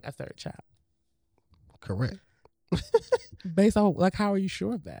wanting a 3rd child. Correct. Based on, like, how are you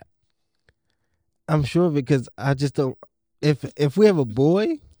sure of that? I'm sure of it because I just don't. If we have a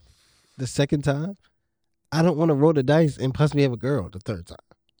boy the second time, I don't want to roll the dice and possibly have a girl the 3rd time.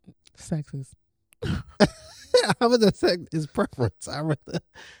 Sexist. How about that? Sex is preference. I rather,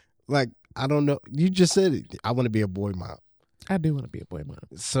 like, I don't know. You just said it. I want to be a boy mom. I do want to be a boy mom.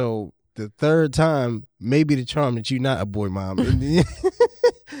 So the 3rd time may be the charm that you're not a boy mom, and then,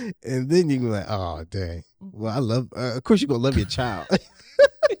 and then you can be like, oh dang. Well, I love. Of course, you're gonna love your child.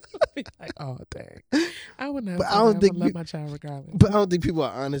 Like, oh dang, I would not. But I don't think love my child regardless. But I don't think people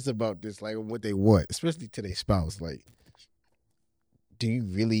are honest about this, like what they want, especially to their spouse. Like, do you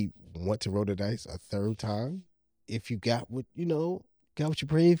really want to roll the dice a 3rd time if you got what you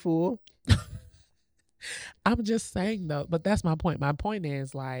prayed for? I'm just saying though, but that's my point. My point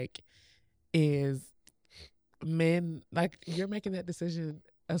is men, like, you're making that decision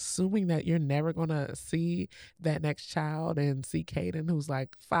assuming that you're never gonna see that next child and see Caden, who's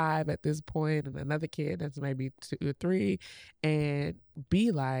like 5 at this point, and another kid that's maybe 2 or 3, and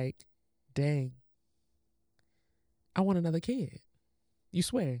be like, dang, I want another kid. You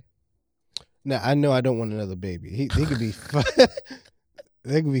swear? Now I know I don't want another baby. They could be 5,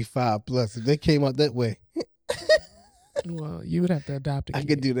 they could be 5 plus if they came out that way. Well, you would have to adopt a kid. I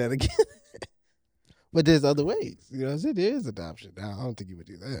could do that again. But there's other ways. You know what I'm saying? There is adoption. Now, I don't think you would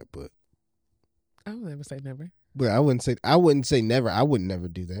do that, but I would never say never. But I wouldn't say never. I would never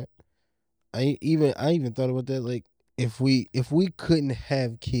do that. I even thought about that. Like, if we couldn't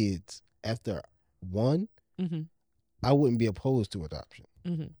have kids after 1, mm-hmm. I wouldn't be opposed to adoption.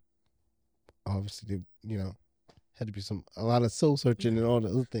 Mm-hmm. Obviously, had to be a lot of soul searching and all the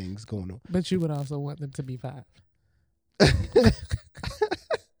other things going on. But you would also want them to be 5.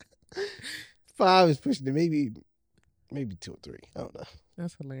 5 is pushing it. Maybe 2 or 3. I don't know.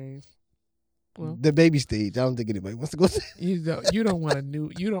 That's hilarious. Well, the baby stage. I don't think anybody wants to go there. You don't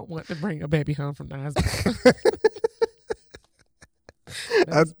want to bring a baby home from Nasdaq.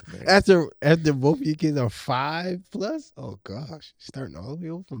 After both of your kids are 5 plus, oh gosh, starting all the way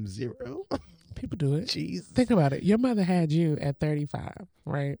over from 0. People do it. Jesus. Think about it. Your mother had you at 35,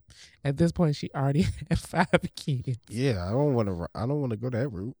 right? At this point, she already had 5 kids. Yeah, I don't want to go that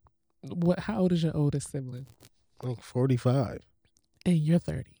route. How old is your oldest sibling? Like 45. And you're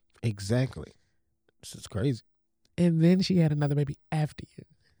 30. Exactly. This is crazy. And then she had another baby after you.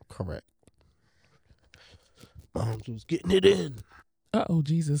 Correct. Mom's was getting it in. Uh-oh,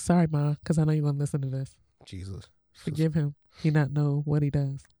 Jesus. Sorry, Ma, because I know you're going to listen to this. Jesus. Forgive him. He not know what he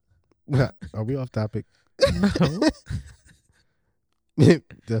does. Are we off topic? No.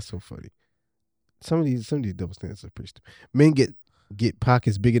 That's so funny. Some of these double standards are pretty stupid. Men get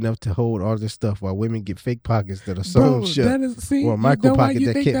pockets big enough to hold all this stuff, while women get fake pockets that are sewn shut, or a micro pocket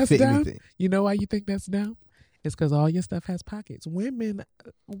that can't fit anything. You know why you think that's dumb? It's because all your stuff has pockets. Women,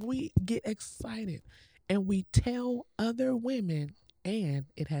 we get excited and we tell other women, and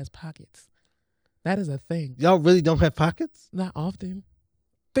it has pockets. That is a thing. Y'all really don't have pockets? Not often.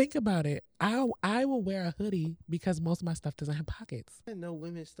 Think about it. I will wear a hoodie because most of my stuff doesn't have pockets. I didn't know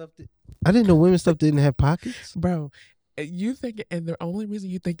women's stuff didn't have pockets. Bro, you think, and the only reason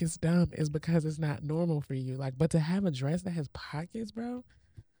you think it's dumb is because it's not normal for you. Like, but to have a dress that has pockets, bro,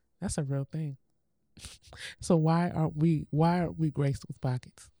 that's a real thing. So why aren't we graced with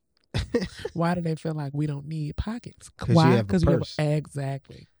pockets? Why do they feel like we don't need pockets? 'Cause Why? you have a Because purse.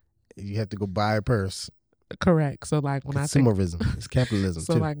 Exactly. You have to go buy a purse. Correct. So like when I think, Consumerism. It's capitalism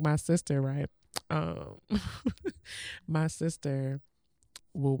so too. like my sister, right? My sister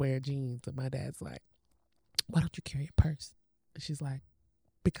will wear jeans, and my dad's like, "Why don't you carry a purse?" And she's like,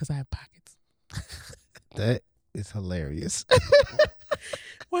 "Because I have pockets." That is hilarious.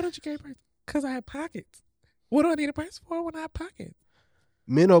 Why don't you carry a purse? Because I have pockets. What do I need a purse for when I have pockets?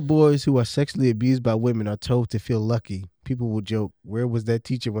 Men or boys who are sexually abused by women are told to feel lucky. People will joke, "Where was that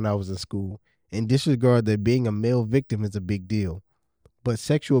teacher when I was in school?" and disregard that being a male victim is a big deal. But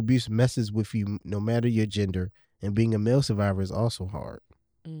sexual abuse messes with you no matter your gender, and being a male survivor is also hard.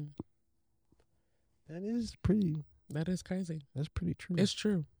 Mm, That is pretty. that is crazy. That's pretty true. It's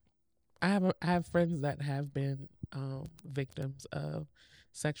true. I have friends that have been victims of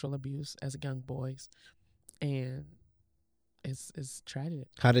sexual abuse as young boys, and it's tragic.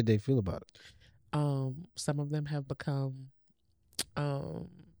 How did they feel about it? Some of them have become,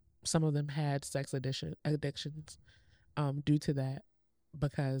 some of them had sex addictions, due to that,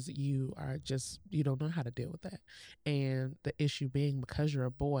 because you don't know how to deal with that, and the issue being because you're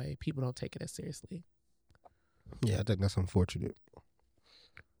a boy, people don't take it as seriously. Yeah, I think that's unfortunate.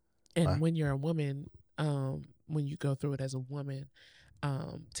 And Wow. when you're a woman, when you go through it as a woman,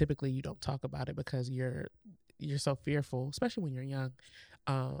 typically you don't talk about it because you're so fearful, especially when you're young.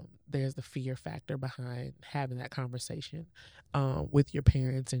 There's the fear factor behind having that conversation with your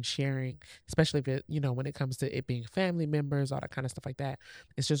parents and sharing, especially if it, when it comes to it being family members, all that kind of stuff like that.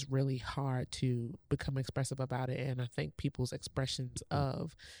 It's just really hard to become expressive about it. And I think people's expressions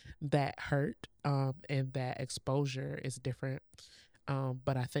of that hurt and that exposure is different.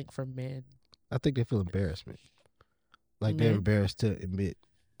 But I think for men, I think they feel embarrassment. Like they're Men? embarrassed to admit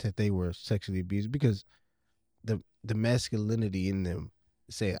that they were sexually abused because the masculinity in them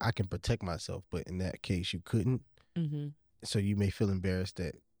say, "I can protect myself," but in that case you couldn't. mm-hmm. So you may feel embarrassed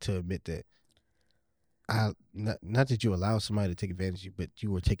to admit that not that you allow somebody to take advantage of you, but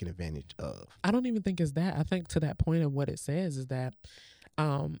you were taken advantage of. I don't even think it's that. I think to that point of what it says is that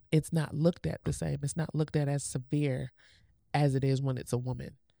it's not looked at the same. It's not looked at as severe as it is when it's a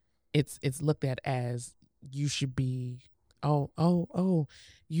woman. It's looked at as you should be.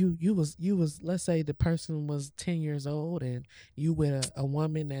 You was let's say the person was 10 years old and you with a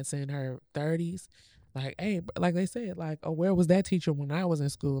woman that's in her 30s. Like, hey, like they said, like, oh, where was that teacher when I was in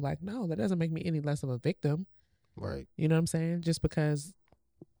school? Like, no, that doesn't make me any less of a victim. Right. You know what I'm saying? Just because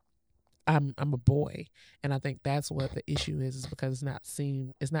I'm a boy, and I think that's what the issue is because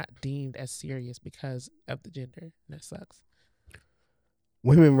it's not deemed as serious because of the gender. And that sucks.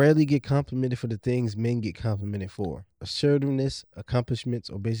 Women rarely get complimented for the things men get complimented for: assertiveness, accomplishments,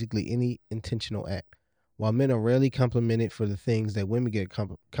 or basically any intentional act. While men are rarely complimented for the things that women get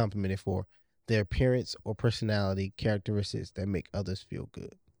complimented for: their appearance or personality characteristics that make others feel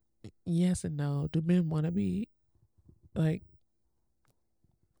good. Yes and no. Do men want to be like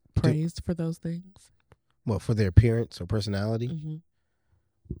praised for those things? Well, for their appearance or personality?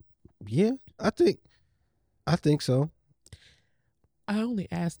 Mm-hmm. Yeah, I think so. I only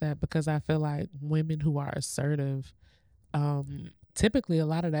ask that because I feel like women who are assertive, typically a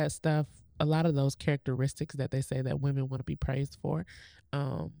lot of that stuff, a lot of those characteristics that they say that women want to be praised for,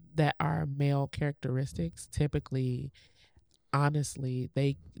 that are male characteristics, typically, honestly,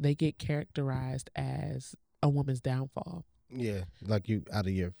 they get characterized as a woman's downfall. Yeah, like you out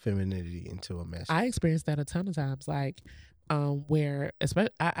of your femininity into a masculine. I experienced that a ton of times, like where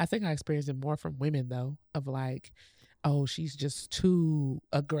I think I experienced it more from women though, of like, oh, she's just too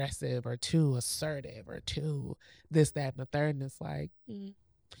aggressive or too assertive or too this, that, and the third. And it's like,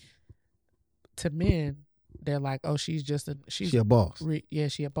 to men, they're like, oh, she's She a boss.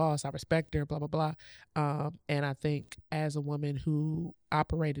 She a boss. I respect her, blah, blah, blah. And I think as a woman who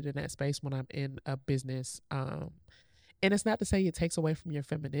operated in that space when I'm in a business, and it's not to say it takes away from your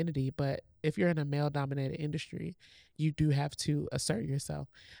femininity, but if you're in a male dominated industry, you do have to assert yourself.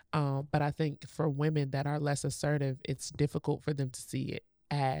 But I think for women that are less assertive, it's difficult for them to see it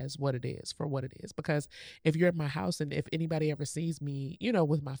as what it is, for what it is. Because if you're at my house and if anybody ever sees me,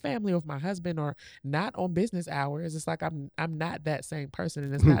 with my family or with my husband or not on business hours, it's like I'm not that same person.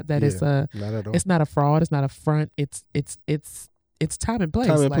 And it's not that Yeah, not at all. it's not a fraud, it's not a front. It's it's time and place.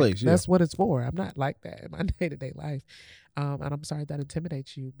 Time and Like, place, yeah. that's what it's for. I'm not like that in my day-to-day life. And I'm sorry that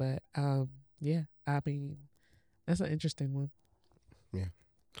intimidates you, but yeah, I mean, that's an interesting one.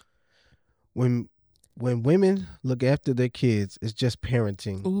 When women look after their kids, it's just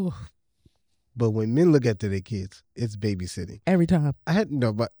parenting. Ooh, But when men look after their kids, it's babysitting. every time. I had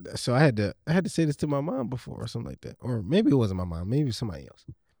to say this to my mom before or something like that, or maybe it wasn't my mom, maybe somebody else.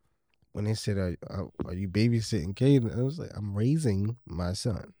 When they said, "Are you babysitting Caden?" I was like, "I'm raising my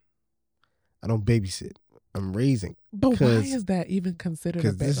son. I don't babysit. I'm raising." But why 'Cause- is that even considered a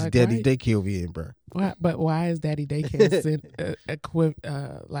Because bit? this is Like, daddy daycare over here, bro. but why is daddy daycare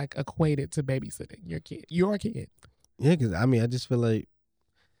like equated to babysitting your kid? Your kid. Yeah, because I mean, I just feel like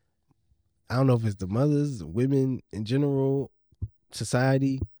I don't know if it's the mothers, women in general,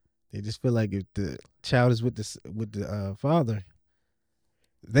 society. They just feel like if the child is with the father,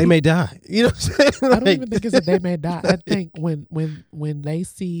 they may die. You know what I'm saying? I don't even think it's that they may die. I think when they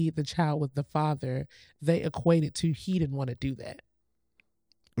see the child with the father, they equate it to he didn't want to do that.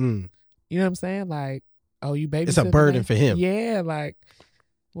 Mm. You know what I'm saying? Like, oh, you babysitting. It's a burden for him. Yeah, like,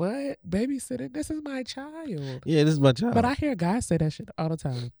 what? Babysitting? This is my child. Yeah, this is my child. But I hear guys say that shit all the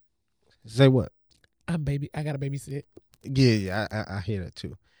time. Say what? I gotta babysit. Yeah, I hear that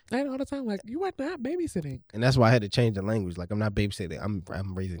too. Like, all the time, like, you are not babysitting. And that's why I had to change the language. Like, I'm not babysitting.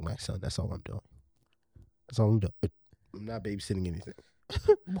 I'm raising my son. That's all I'm doing. That's all I'm doing. I'm not babysitting anything.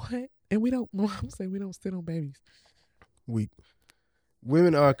 What? And we don't. I'm saying we don't sit on babies.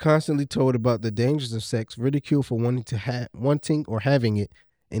 Women are constantly told about the dangers of sex, ridiculed for wanting or having it,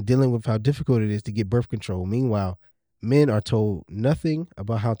 and dealing with how difficult it is to get birth control. Meanwhile, men are told nothing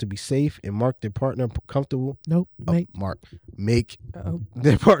about how to be safe and make their partner comfortable. Nope. Make Uh-oh.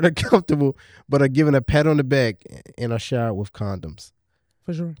 their partner comfortable, but are given a pat on the back and are showered with condoms.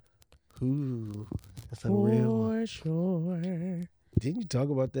 For sure. Ooh, that's a real one. For sure. Didn't you talk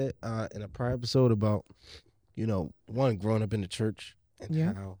about that in a prior episode about, one, growing up in the church and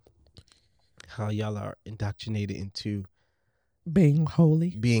Yeah. how y'all are indoctrinated into Being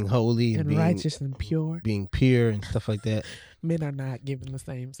holy being holy and being righteous and pure. being pure and stuff like that. Men are not given the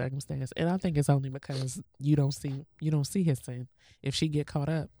same circumstance, and I think it's only because you don't see his sin. If she get caught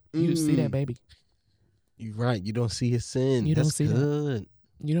up, you see that baby. You're right. You don't see his sin. You don't That's see that. good.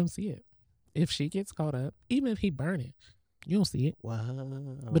 You don't see it. If she gets caught up, even if he burn it, you don't see it.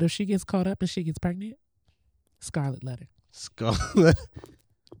 Wow. But if she gets caught up and she gets pregnant, scarlet letter. Scarlet.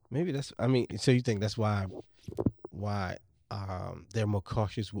 Maybe that's. I mean, so you think that's why they're more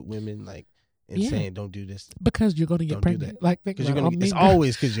cautious with women, like, and Yeah. saying don't do this Because you're going to get Don't do pregnant. that. Like, think because you're about gonna. it. It's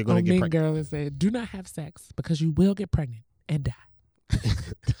always because you're gonna on get Mean pregnant. Girl, it said, "Do not have sex because you will get pregnant and die."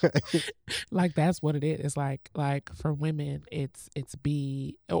 Like, that's what it is. It's like for women, it's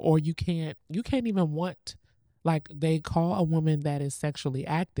or you can't even want. Like, they call a woman that is sexually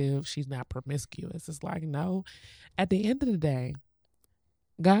active, she's not promiscuous. It's like, no. At the end of the day,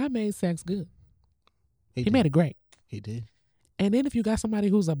 God made sex good. He did. made it great. He did. And then if you got somebody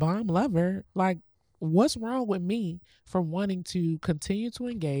who's a bomb lover, like, what's wrong with me for wanting to continue to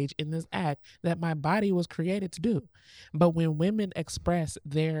engage in this act that my body was created to do? But when women express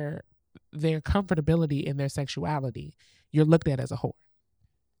their comfortability in their sexuality, you're looked at as a whore.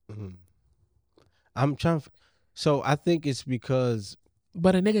 Mm-hmm. I'm trying. So I think it's because.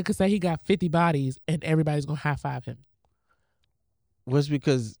 But a nigga could say he got 50 bodies and everybody's gonna high five him. Was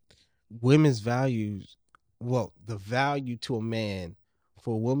because women's values. Well, the value to a man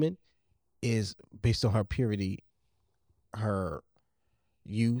for a woman is based on her purity, her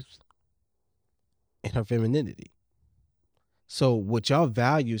youth, and her femininity. So what y'all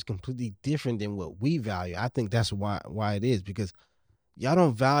value is completely different than what we value. I think that's why it is, because y'all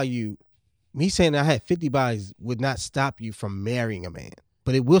don't value. Me saying I had 50 bodies would not stop you from marrying a man,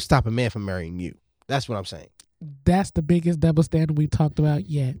 but it will stop a man from marrying you. That's what I'm saying. That's the biggest double standard we talked about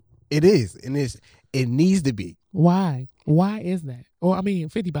yet. It is, and it needs to be. Why? Why is that? Or, I mean,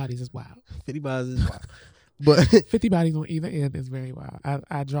 50 bodies is wild. 50 bodies is wild. But 50 bodies on either end is very wild.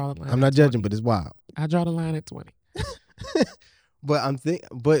 I draw the line. I'm not at judging, 20. but it's wild. I draw the line at 20. But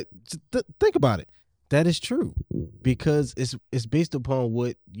think about it. That is true, because it's based upon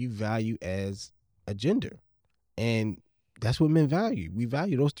what you value as a gender, and that's what men value. We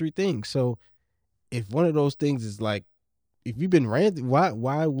value those three things. So if one of those things is like, if you've been ran, why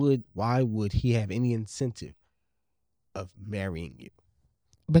would he have any incentive of marrying you?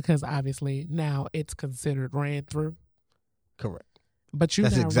 Because obviously now it's considered ran through. Correct. But you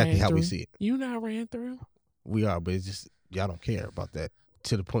That's not exactly ran how through. we see it. You not ran through. We are, but it's just y'all don't care about that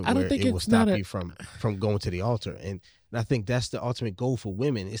to the point I don't where think it will it's stop not you from going to the altar. And I think that's the ultimate goal for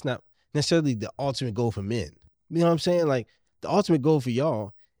women. It's not necessarily the ultimate goal for men. You know what I'm saying? Like the ultimate goal for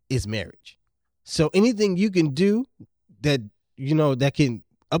y'all is marriage. So anything you can do that, that can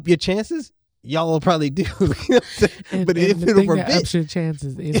up your chances, y'all will probably do. You know what I'm saying? And, But and if the it'll thing that prevent, ups your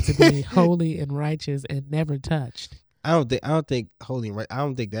chances is to be holy and righteous and never touched. I don't think holy right. I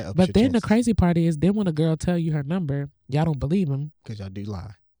don't think that ups But your then chances. the crazy part is, then when a girl tell you her number, y'all don't believe him. Because y'all do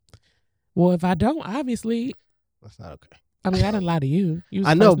lie. Well, if I don't, obviously, That's not okay. I mean, I didn't lie to you. You was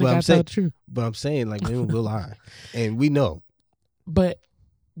I the know, first but nigga I'm I saying- told the truth. But I'm saying, like, women will lie. And we know. But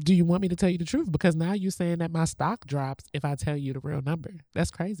do you want me to tell you the truth? Because now you're saying that my stock drops if I tell you the real number. That's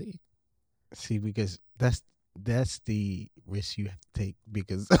crazy. See, because that's the risk you have to take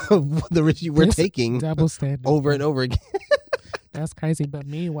because of the risk you were This taking Double standard. over and over again. That's crazy. But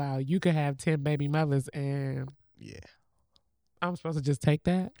meanwhile, you could have 10 baby mothers and Yeah. I'm supposed to just take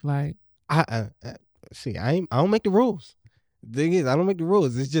that? Like, I don't make the rules. The thing is, I don't make the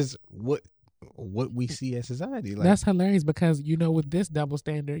rules. It's just what we see as society. Like, that's hilarious because, with this double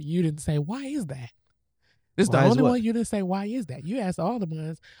standard, you didn't say, why is that? This is the Why is only what? one you didn't say, why is that? You asked all the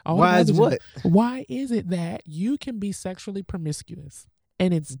ones. All why the is others, what? Why is it that you can be sexually promiscuous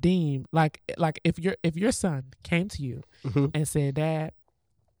and it's deemed like if your son came to you Mhm. and said, Dad,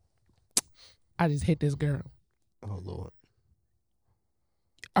 I just hit this girl. Oh Lord.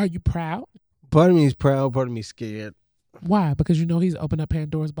 Are you proud? Part of me is proud. Part of me is scared. Why? Because he's opened up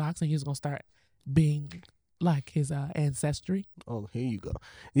Pandora's box and he's gonna start being like his ancestry. Oh, here you go.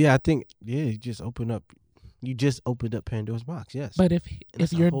 Yeah, I think you just opened up Pandora's box. Yes. But if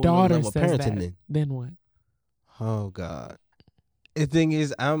that's a your whole nother daughter level of says parenting that, then. what? Oh God. The thing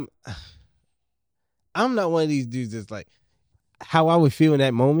is, I'm not one of these dudes that's like how I would feel in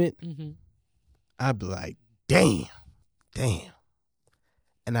that moment. Mm-hmm. I'd be like, damn.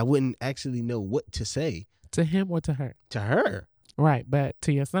 And I wouldn't actually know what to say To him or to her? to her. Right, but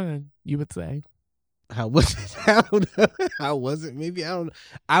to your son, you would say, How was it? I don't know. How was it? Maybe I don't know.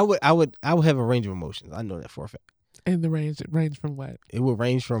 I would have a range of emotions. I know that for a fact. and the range from what? It would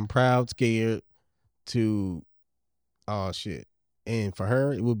range from proud, scared to oh shit. And for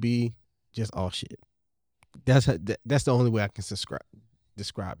her, it would be just all shit. That's the only way I can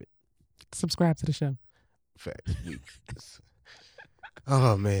describe it. Subscribe to the show. Fact.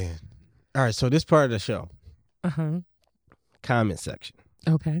 Oh man. All right, so this part of the show, comment section.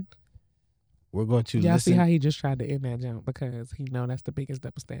 Okay. We're going to Y'all listen. see how he just tried to end that jump because he know that's the biggest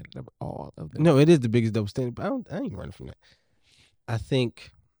double standard of all of them. No, it is the biggest double standard, but I ain't running from that. I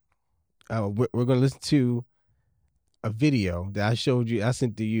think we're going to listen to a video that I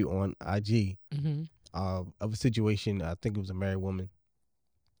sent to you on IG Mm-hmm. of a situation. I think it was a married woman.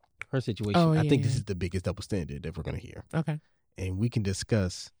 Her situation. Oh, I think yeah. this is the biggest double standard that we're going to hear. Okay. And we can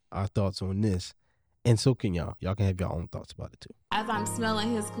discuss our thoughts on this. And so can y'all. Y'all can have your own thoughts about it too. As I'm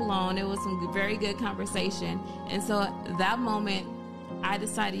smelling his cologne, it was some very good conversation. And so at that moment, I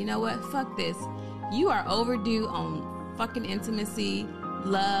decided, you know what? Fuck this. You are overdue on fucking intimacy,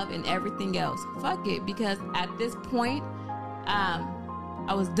 love, and everything else. Fuck it. Because at this point,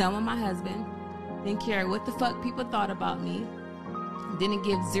 I was done with my husband. Didn't care what the fuck people thought about me. Didn't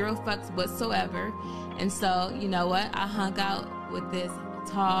give zero fucks whatsoever. And so, you know what? I hung out with this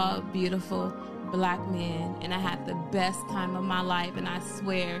tall, beautiful black man, and I had the best time of my life. And I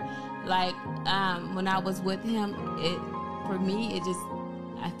swear, like, when I was with him, I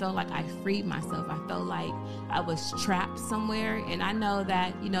felt like I freed myself. I felt like I was trapped somewhere. And I know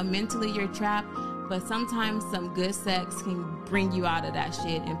that, mentally you're trapped, but sometimes some good sex can bring you out of that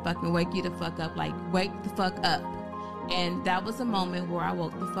shit and fucking wake you the fuck up. Like, wake the fuck up. And that was a moment where I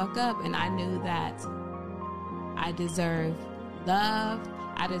woke the fuck up, and I knew that I deserve love,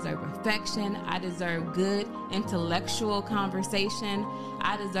 I deserve affection, I deserve good intellectual conversation,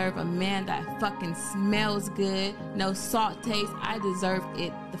 I deserve a man that fucking smells good, no salt taste. I deserve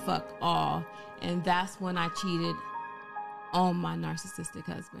it the fuck all. And that's when I cheated on my narcissistic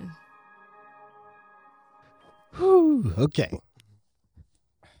husband. Whew, okay.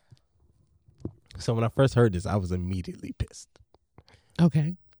 So when I first heard this, I was immediately pissed.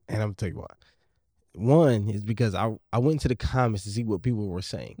 Okay. And I'm going to tell you why. One is because I went into the comments to see what people were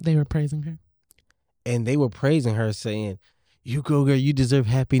saying. They were praising her. And they were praising her, saying, you go, girl, you deserve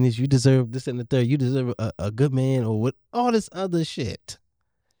happiness. You deserve this and the third. You deserve a good man or what, all this other shit.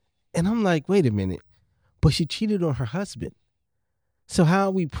 And I'm like, wait a minute. But she cheated on her husband. So how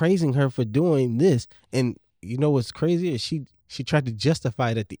are we praising her for doing this? And you know what's crazy is she tried to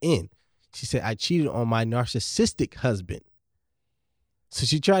justify it at the end. She said, I cheated on my narcissistic husband. So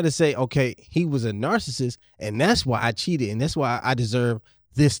she tried to say, okay, he was a narcissist, and that's why I cheated, and that's why I deserve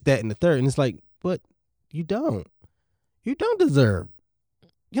this, that, and the third. And it's like, but you don't. You don't deserve.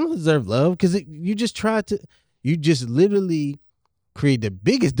 You don't deserve love because you just tried to. You just literally create the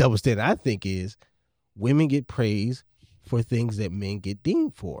biggest double standard. I think is women get praised for things that men get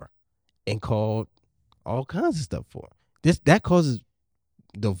dinged for and called all kinds of stuff for. That causes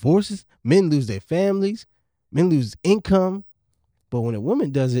divorces. Men lose their families. Men lose income. But when a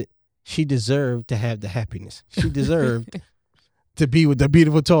woman does it, she deserved to have the happiness. She deserved to be with the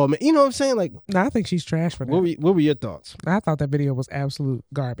beautiful tall man. You know what I'm saying? Like, No, I think she's trash for that. what were your thoughts? I thought that video was absolute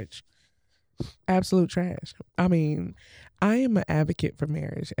garbage. Absolute trash. I mean, I am an advocate for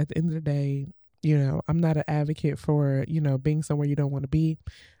marriage. At the end of the day, you know, I'm not an advocate for, you know, being somewhere you don't want to be.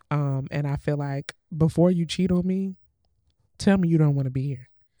 And I feel like before you cheat on me, tell me you don't want to be here.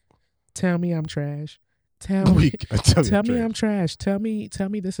 Tell me I'm trash. Tell me I'm trash. Tell me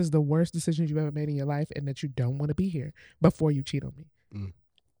this is the worst decision you've ever made in your life and that you don't want to be here before you cheat on me.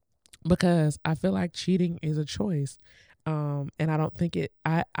 Because I feel like cheating is a choice. And I don't think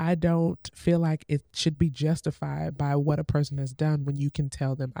I don't feel like it should be justified by what a person has done when you can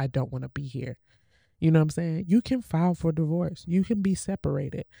tell them I don't want to be here. You know what I'm saying? You can file for divorce. You can be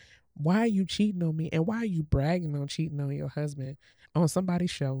separated. Why are you cheating on me? And why are you bragging on cheating on your husband on somebody's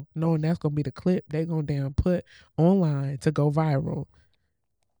show, knowing that's going to be the clip they're going to damn put online to go viral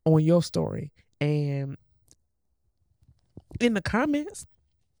on your story? And in the comments,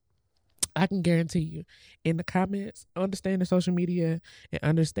 I can guarantee you, in the comments, understanding social media and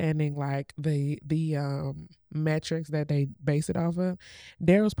understanding like the metrics that they base it off of,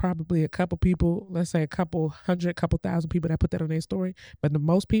 there was probably a couple people, let's say a couple hundred, couple thousand people that put that on their story. But the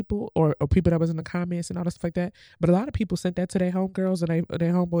most people or people that was in the comments and all that stuff like that, but a lot of people sent that to their homegirls and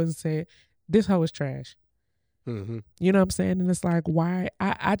their homeboys and said, this hoe is trash. Mm-hmm. You know what I'm saying? And it's like, why?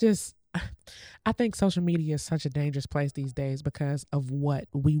 I think social media is such a dangerous place these days because of what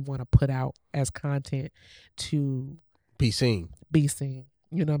we want to put out as content to be seen.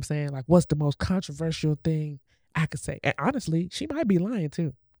 You know what I'm saying? Like, what's the most controversial thing I could say? And honestly, she might be lying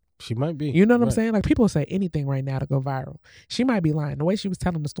too. She might be. You know what I'm saying? Like, people say anything right now to go viral. She might be lying. The way she was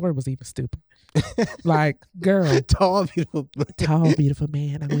telling the story was even stupid. Like, girl. Tall, beautiful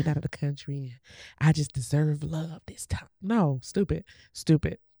man. I went out of the country and I just deserve love this time. No, stupid.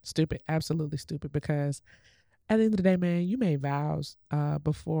 Absolutely stupid. Because at the end of the day, man, you made vows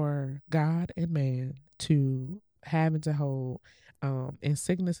before God and man to have and to hold in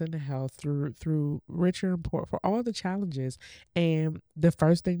sickness and in health, through richer and poor, for all the challenges. And the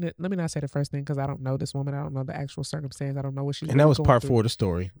first thing let me not say the first thing because I don't know this woman. I don't know the actual circumstance. I don't know what she's. And that was part 4 of the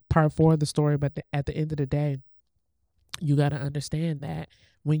story. Part 4 of the story. But at the end of the day, you got to understand that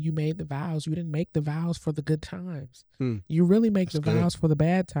when you made the vows, you didn't make the vows for the good times. You really make the vows for the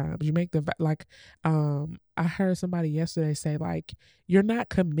bad times. You make I heard somebody yesterday say, like, you're not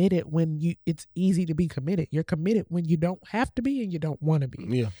committed when it's easy to be committed. You're committed when you don't have to be and you don't want to be.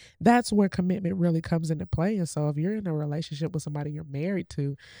 Yeah. That's where commitment really comes into play. And so if you're in a relationship with somebody you're married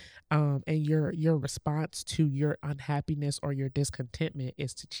to, and your response to your unhappiness or your discontentment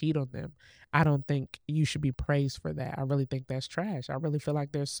is to cheat on them, I don't think you should be praised for that. I really think that's trash. I really feel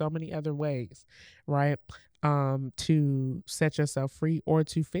like there's so many other ways, right, to set yourself free or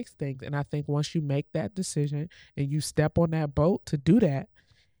to fix things. And I think once you make that decision and you step on that boat to do that,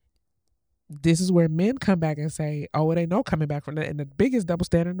 this is where men come back and say, oh, it ain't no coming back from that. And the biggest double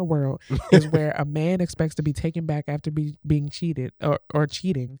standard in the world is where a man expects to be taken back after being cheated or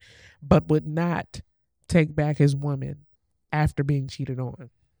cheating, but would not take back his woman after being cheated on.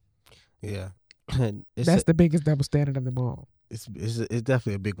 Yeah. That's the biggest double standard of them all. It's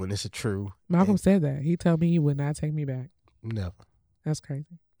definitely a big one. It's a true. Malcolm said that. He told me he would not take me back. Never. That's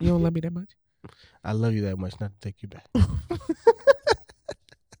crazy. You don't love me that much? I love you that much not to take you back.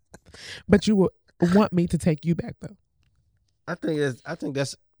 But you would want me to take you back, though. I think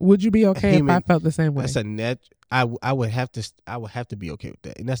that's. Would you be okay if I felt the same way? That's I would have to be okay with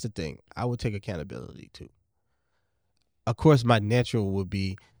that, and that's the thing. I would take accountability too. Of course, my natural would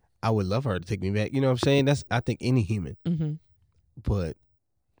be I would love her to take me back. You know what I'm saying? That's I think any human. Mm-hmm. But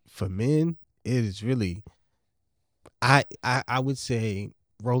for men, it is really. I would say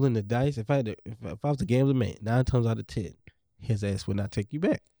rolling the dice. If I was a gambling man, 9 times out of 10, his ass would not take you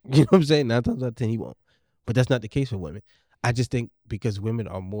back. You know what I'm saying? 9 times out of 10, he won't. But that's not the case for women. I just think because women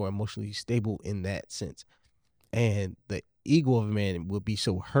are more emotionally stable in that sense. And the ego of a man will be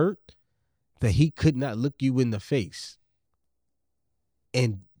so hurt that he could not look you in the face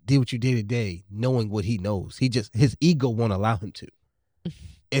and do what you did today, knowing what he knows. His ego won't allow him to.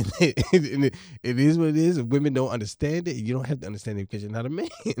 And it is what it is. If women don't understand it, you don't have to understand it because you're not a man.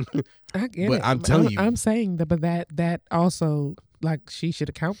 I get but it. I'm telling you. I'm saying that, but that also like she should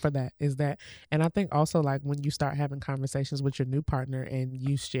account for that. Is that, and I think also like when you start having conversations with your new partner and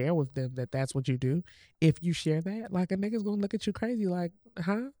you share with them that that's what you do, if you share that, like a nigga's gonna look at you crazy, like,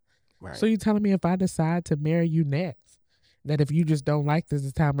 huh? Right. So you telling me if I decide to marry you next, that if you just don't like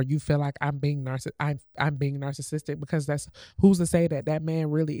this time or you feel like I'm being narcissistic, because that's, who's to say that that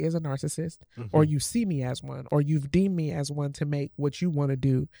man really is a narcissist, or you see me as one, or you've deemed me as one to make what you want to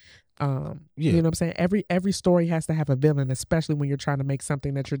do. You know what I'm saying? Every story has to have a villain, especially when you're trying to make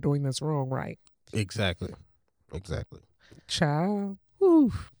something that you're doing that's wrong right. Exactly. Child,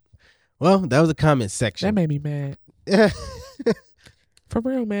 Whew. Well, that was the comment section. that made me mad. For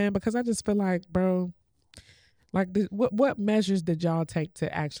real, man, because I just feel like, bro, like, what measures did y'all take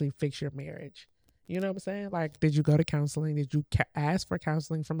to actually fix your marriage? You know what I'm saying? Like, did you go to counseling? Did you ask for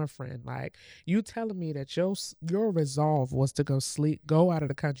counseling from a friend? Like, you telling me that your resolve was to go out of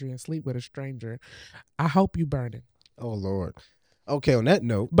the country and sleep with a stranger. I hope you burning. Oh, Lord. Okay, on that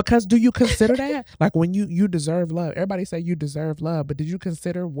note. Because do you consider that? Like, when you deserve love. Everybody say you deserve love, but did you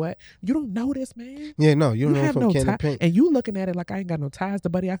consider what? You don't know this, man. Yeah, no, you don't know have from no can tie, of paint. and you looking at it like I ain't got no ties to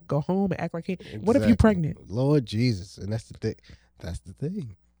buddy. I could go home and act like he. What if you pregnant? Lord Jesus. And that's the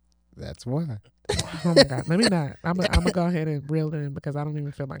thing. That's why. Oh my God. Let me not. I'm gonna go ahead and reel it in because I don't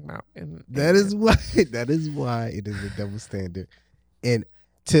even feel like now. That is why it is a double standard. And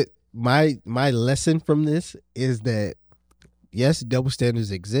to my lesson from this is that yes, double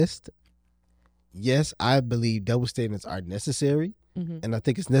standards exist. Yes, I believe double standards are necessary. Mm-hmm. And I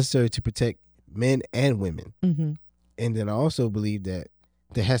think it's necessary to protect men and women. Mm-hmm. And then I also believe that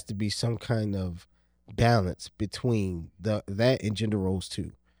there has to be some kind of balance between that and gender roles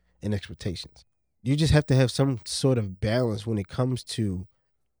too, and expectations. You just have to have some sort of balance when it comes to,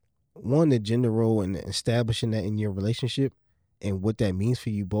 one, the gender role and establishing that in your relationship and what that means for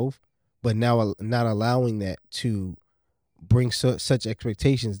you both, but now not allowing that to bring such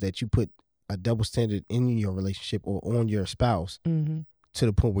expectations that you put a double standard in your relationship or on your spouse Mm-hmm. to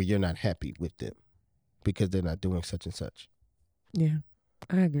the point where you're not happy with them because they're not doing such and such. Yeah,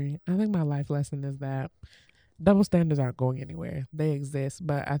 I agree. I think my life lesson is that double standards aren't going anywhere. They exist,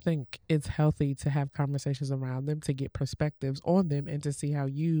 but I think it's healthy to have conversations around them to get perspectives on them and to see how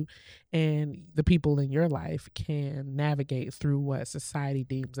you and the people in your life can navigate through what society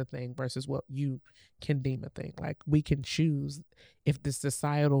deems a thing versus what you can deem a thing. Like, we can choose if the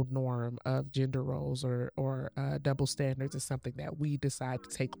societal norm of gender roles or double standards is something that we decide to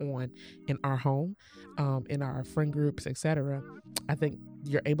take on in our home, in our friend groups, etc. I think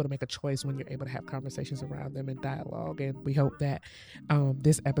you're able to make a choice when you're able to have conversations around them and dialogue. And we hope that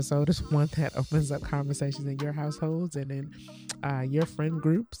this episode is one that opens up conversations in your households and in your friend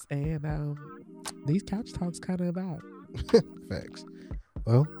groups. And these couch talks kind of about. Facts.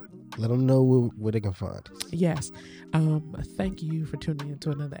 Well, let them know where they can find us. Yes. Thank you for tuning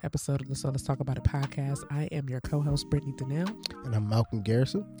into another episode of the So Let's Talk About It podcast. I am your co-host, Brittany Donnell. And I'm Malcolm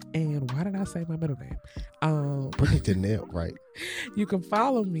Garrison. And why did I say my middle name? Brittany Donnell, right. You can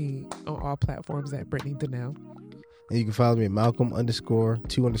follow me on all platforms at Brittany Donnell. And you can follow me at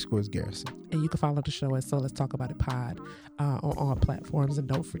Malcolm_2_Garrison. And you can follow the show at So Let's Talk About It Pod on all platforms. And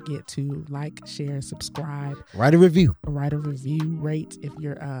don't forget to like, share, subscribe. Write a review. Rate. If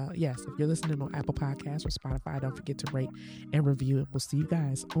you're if you're listening on Apple Podcasts or Spotify, don't forget to rate and review. And we'll see you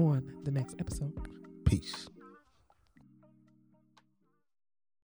guys on the next episode. Peace.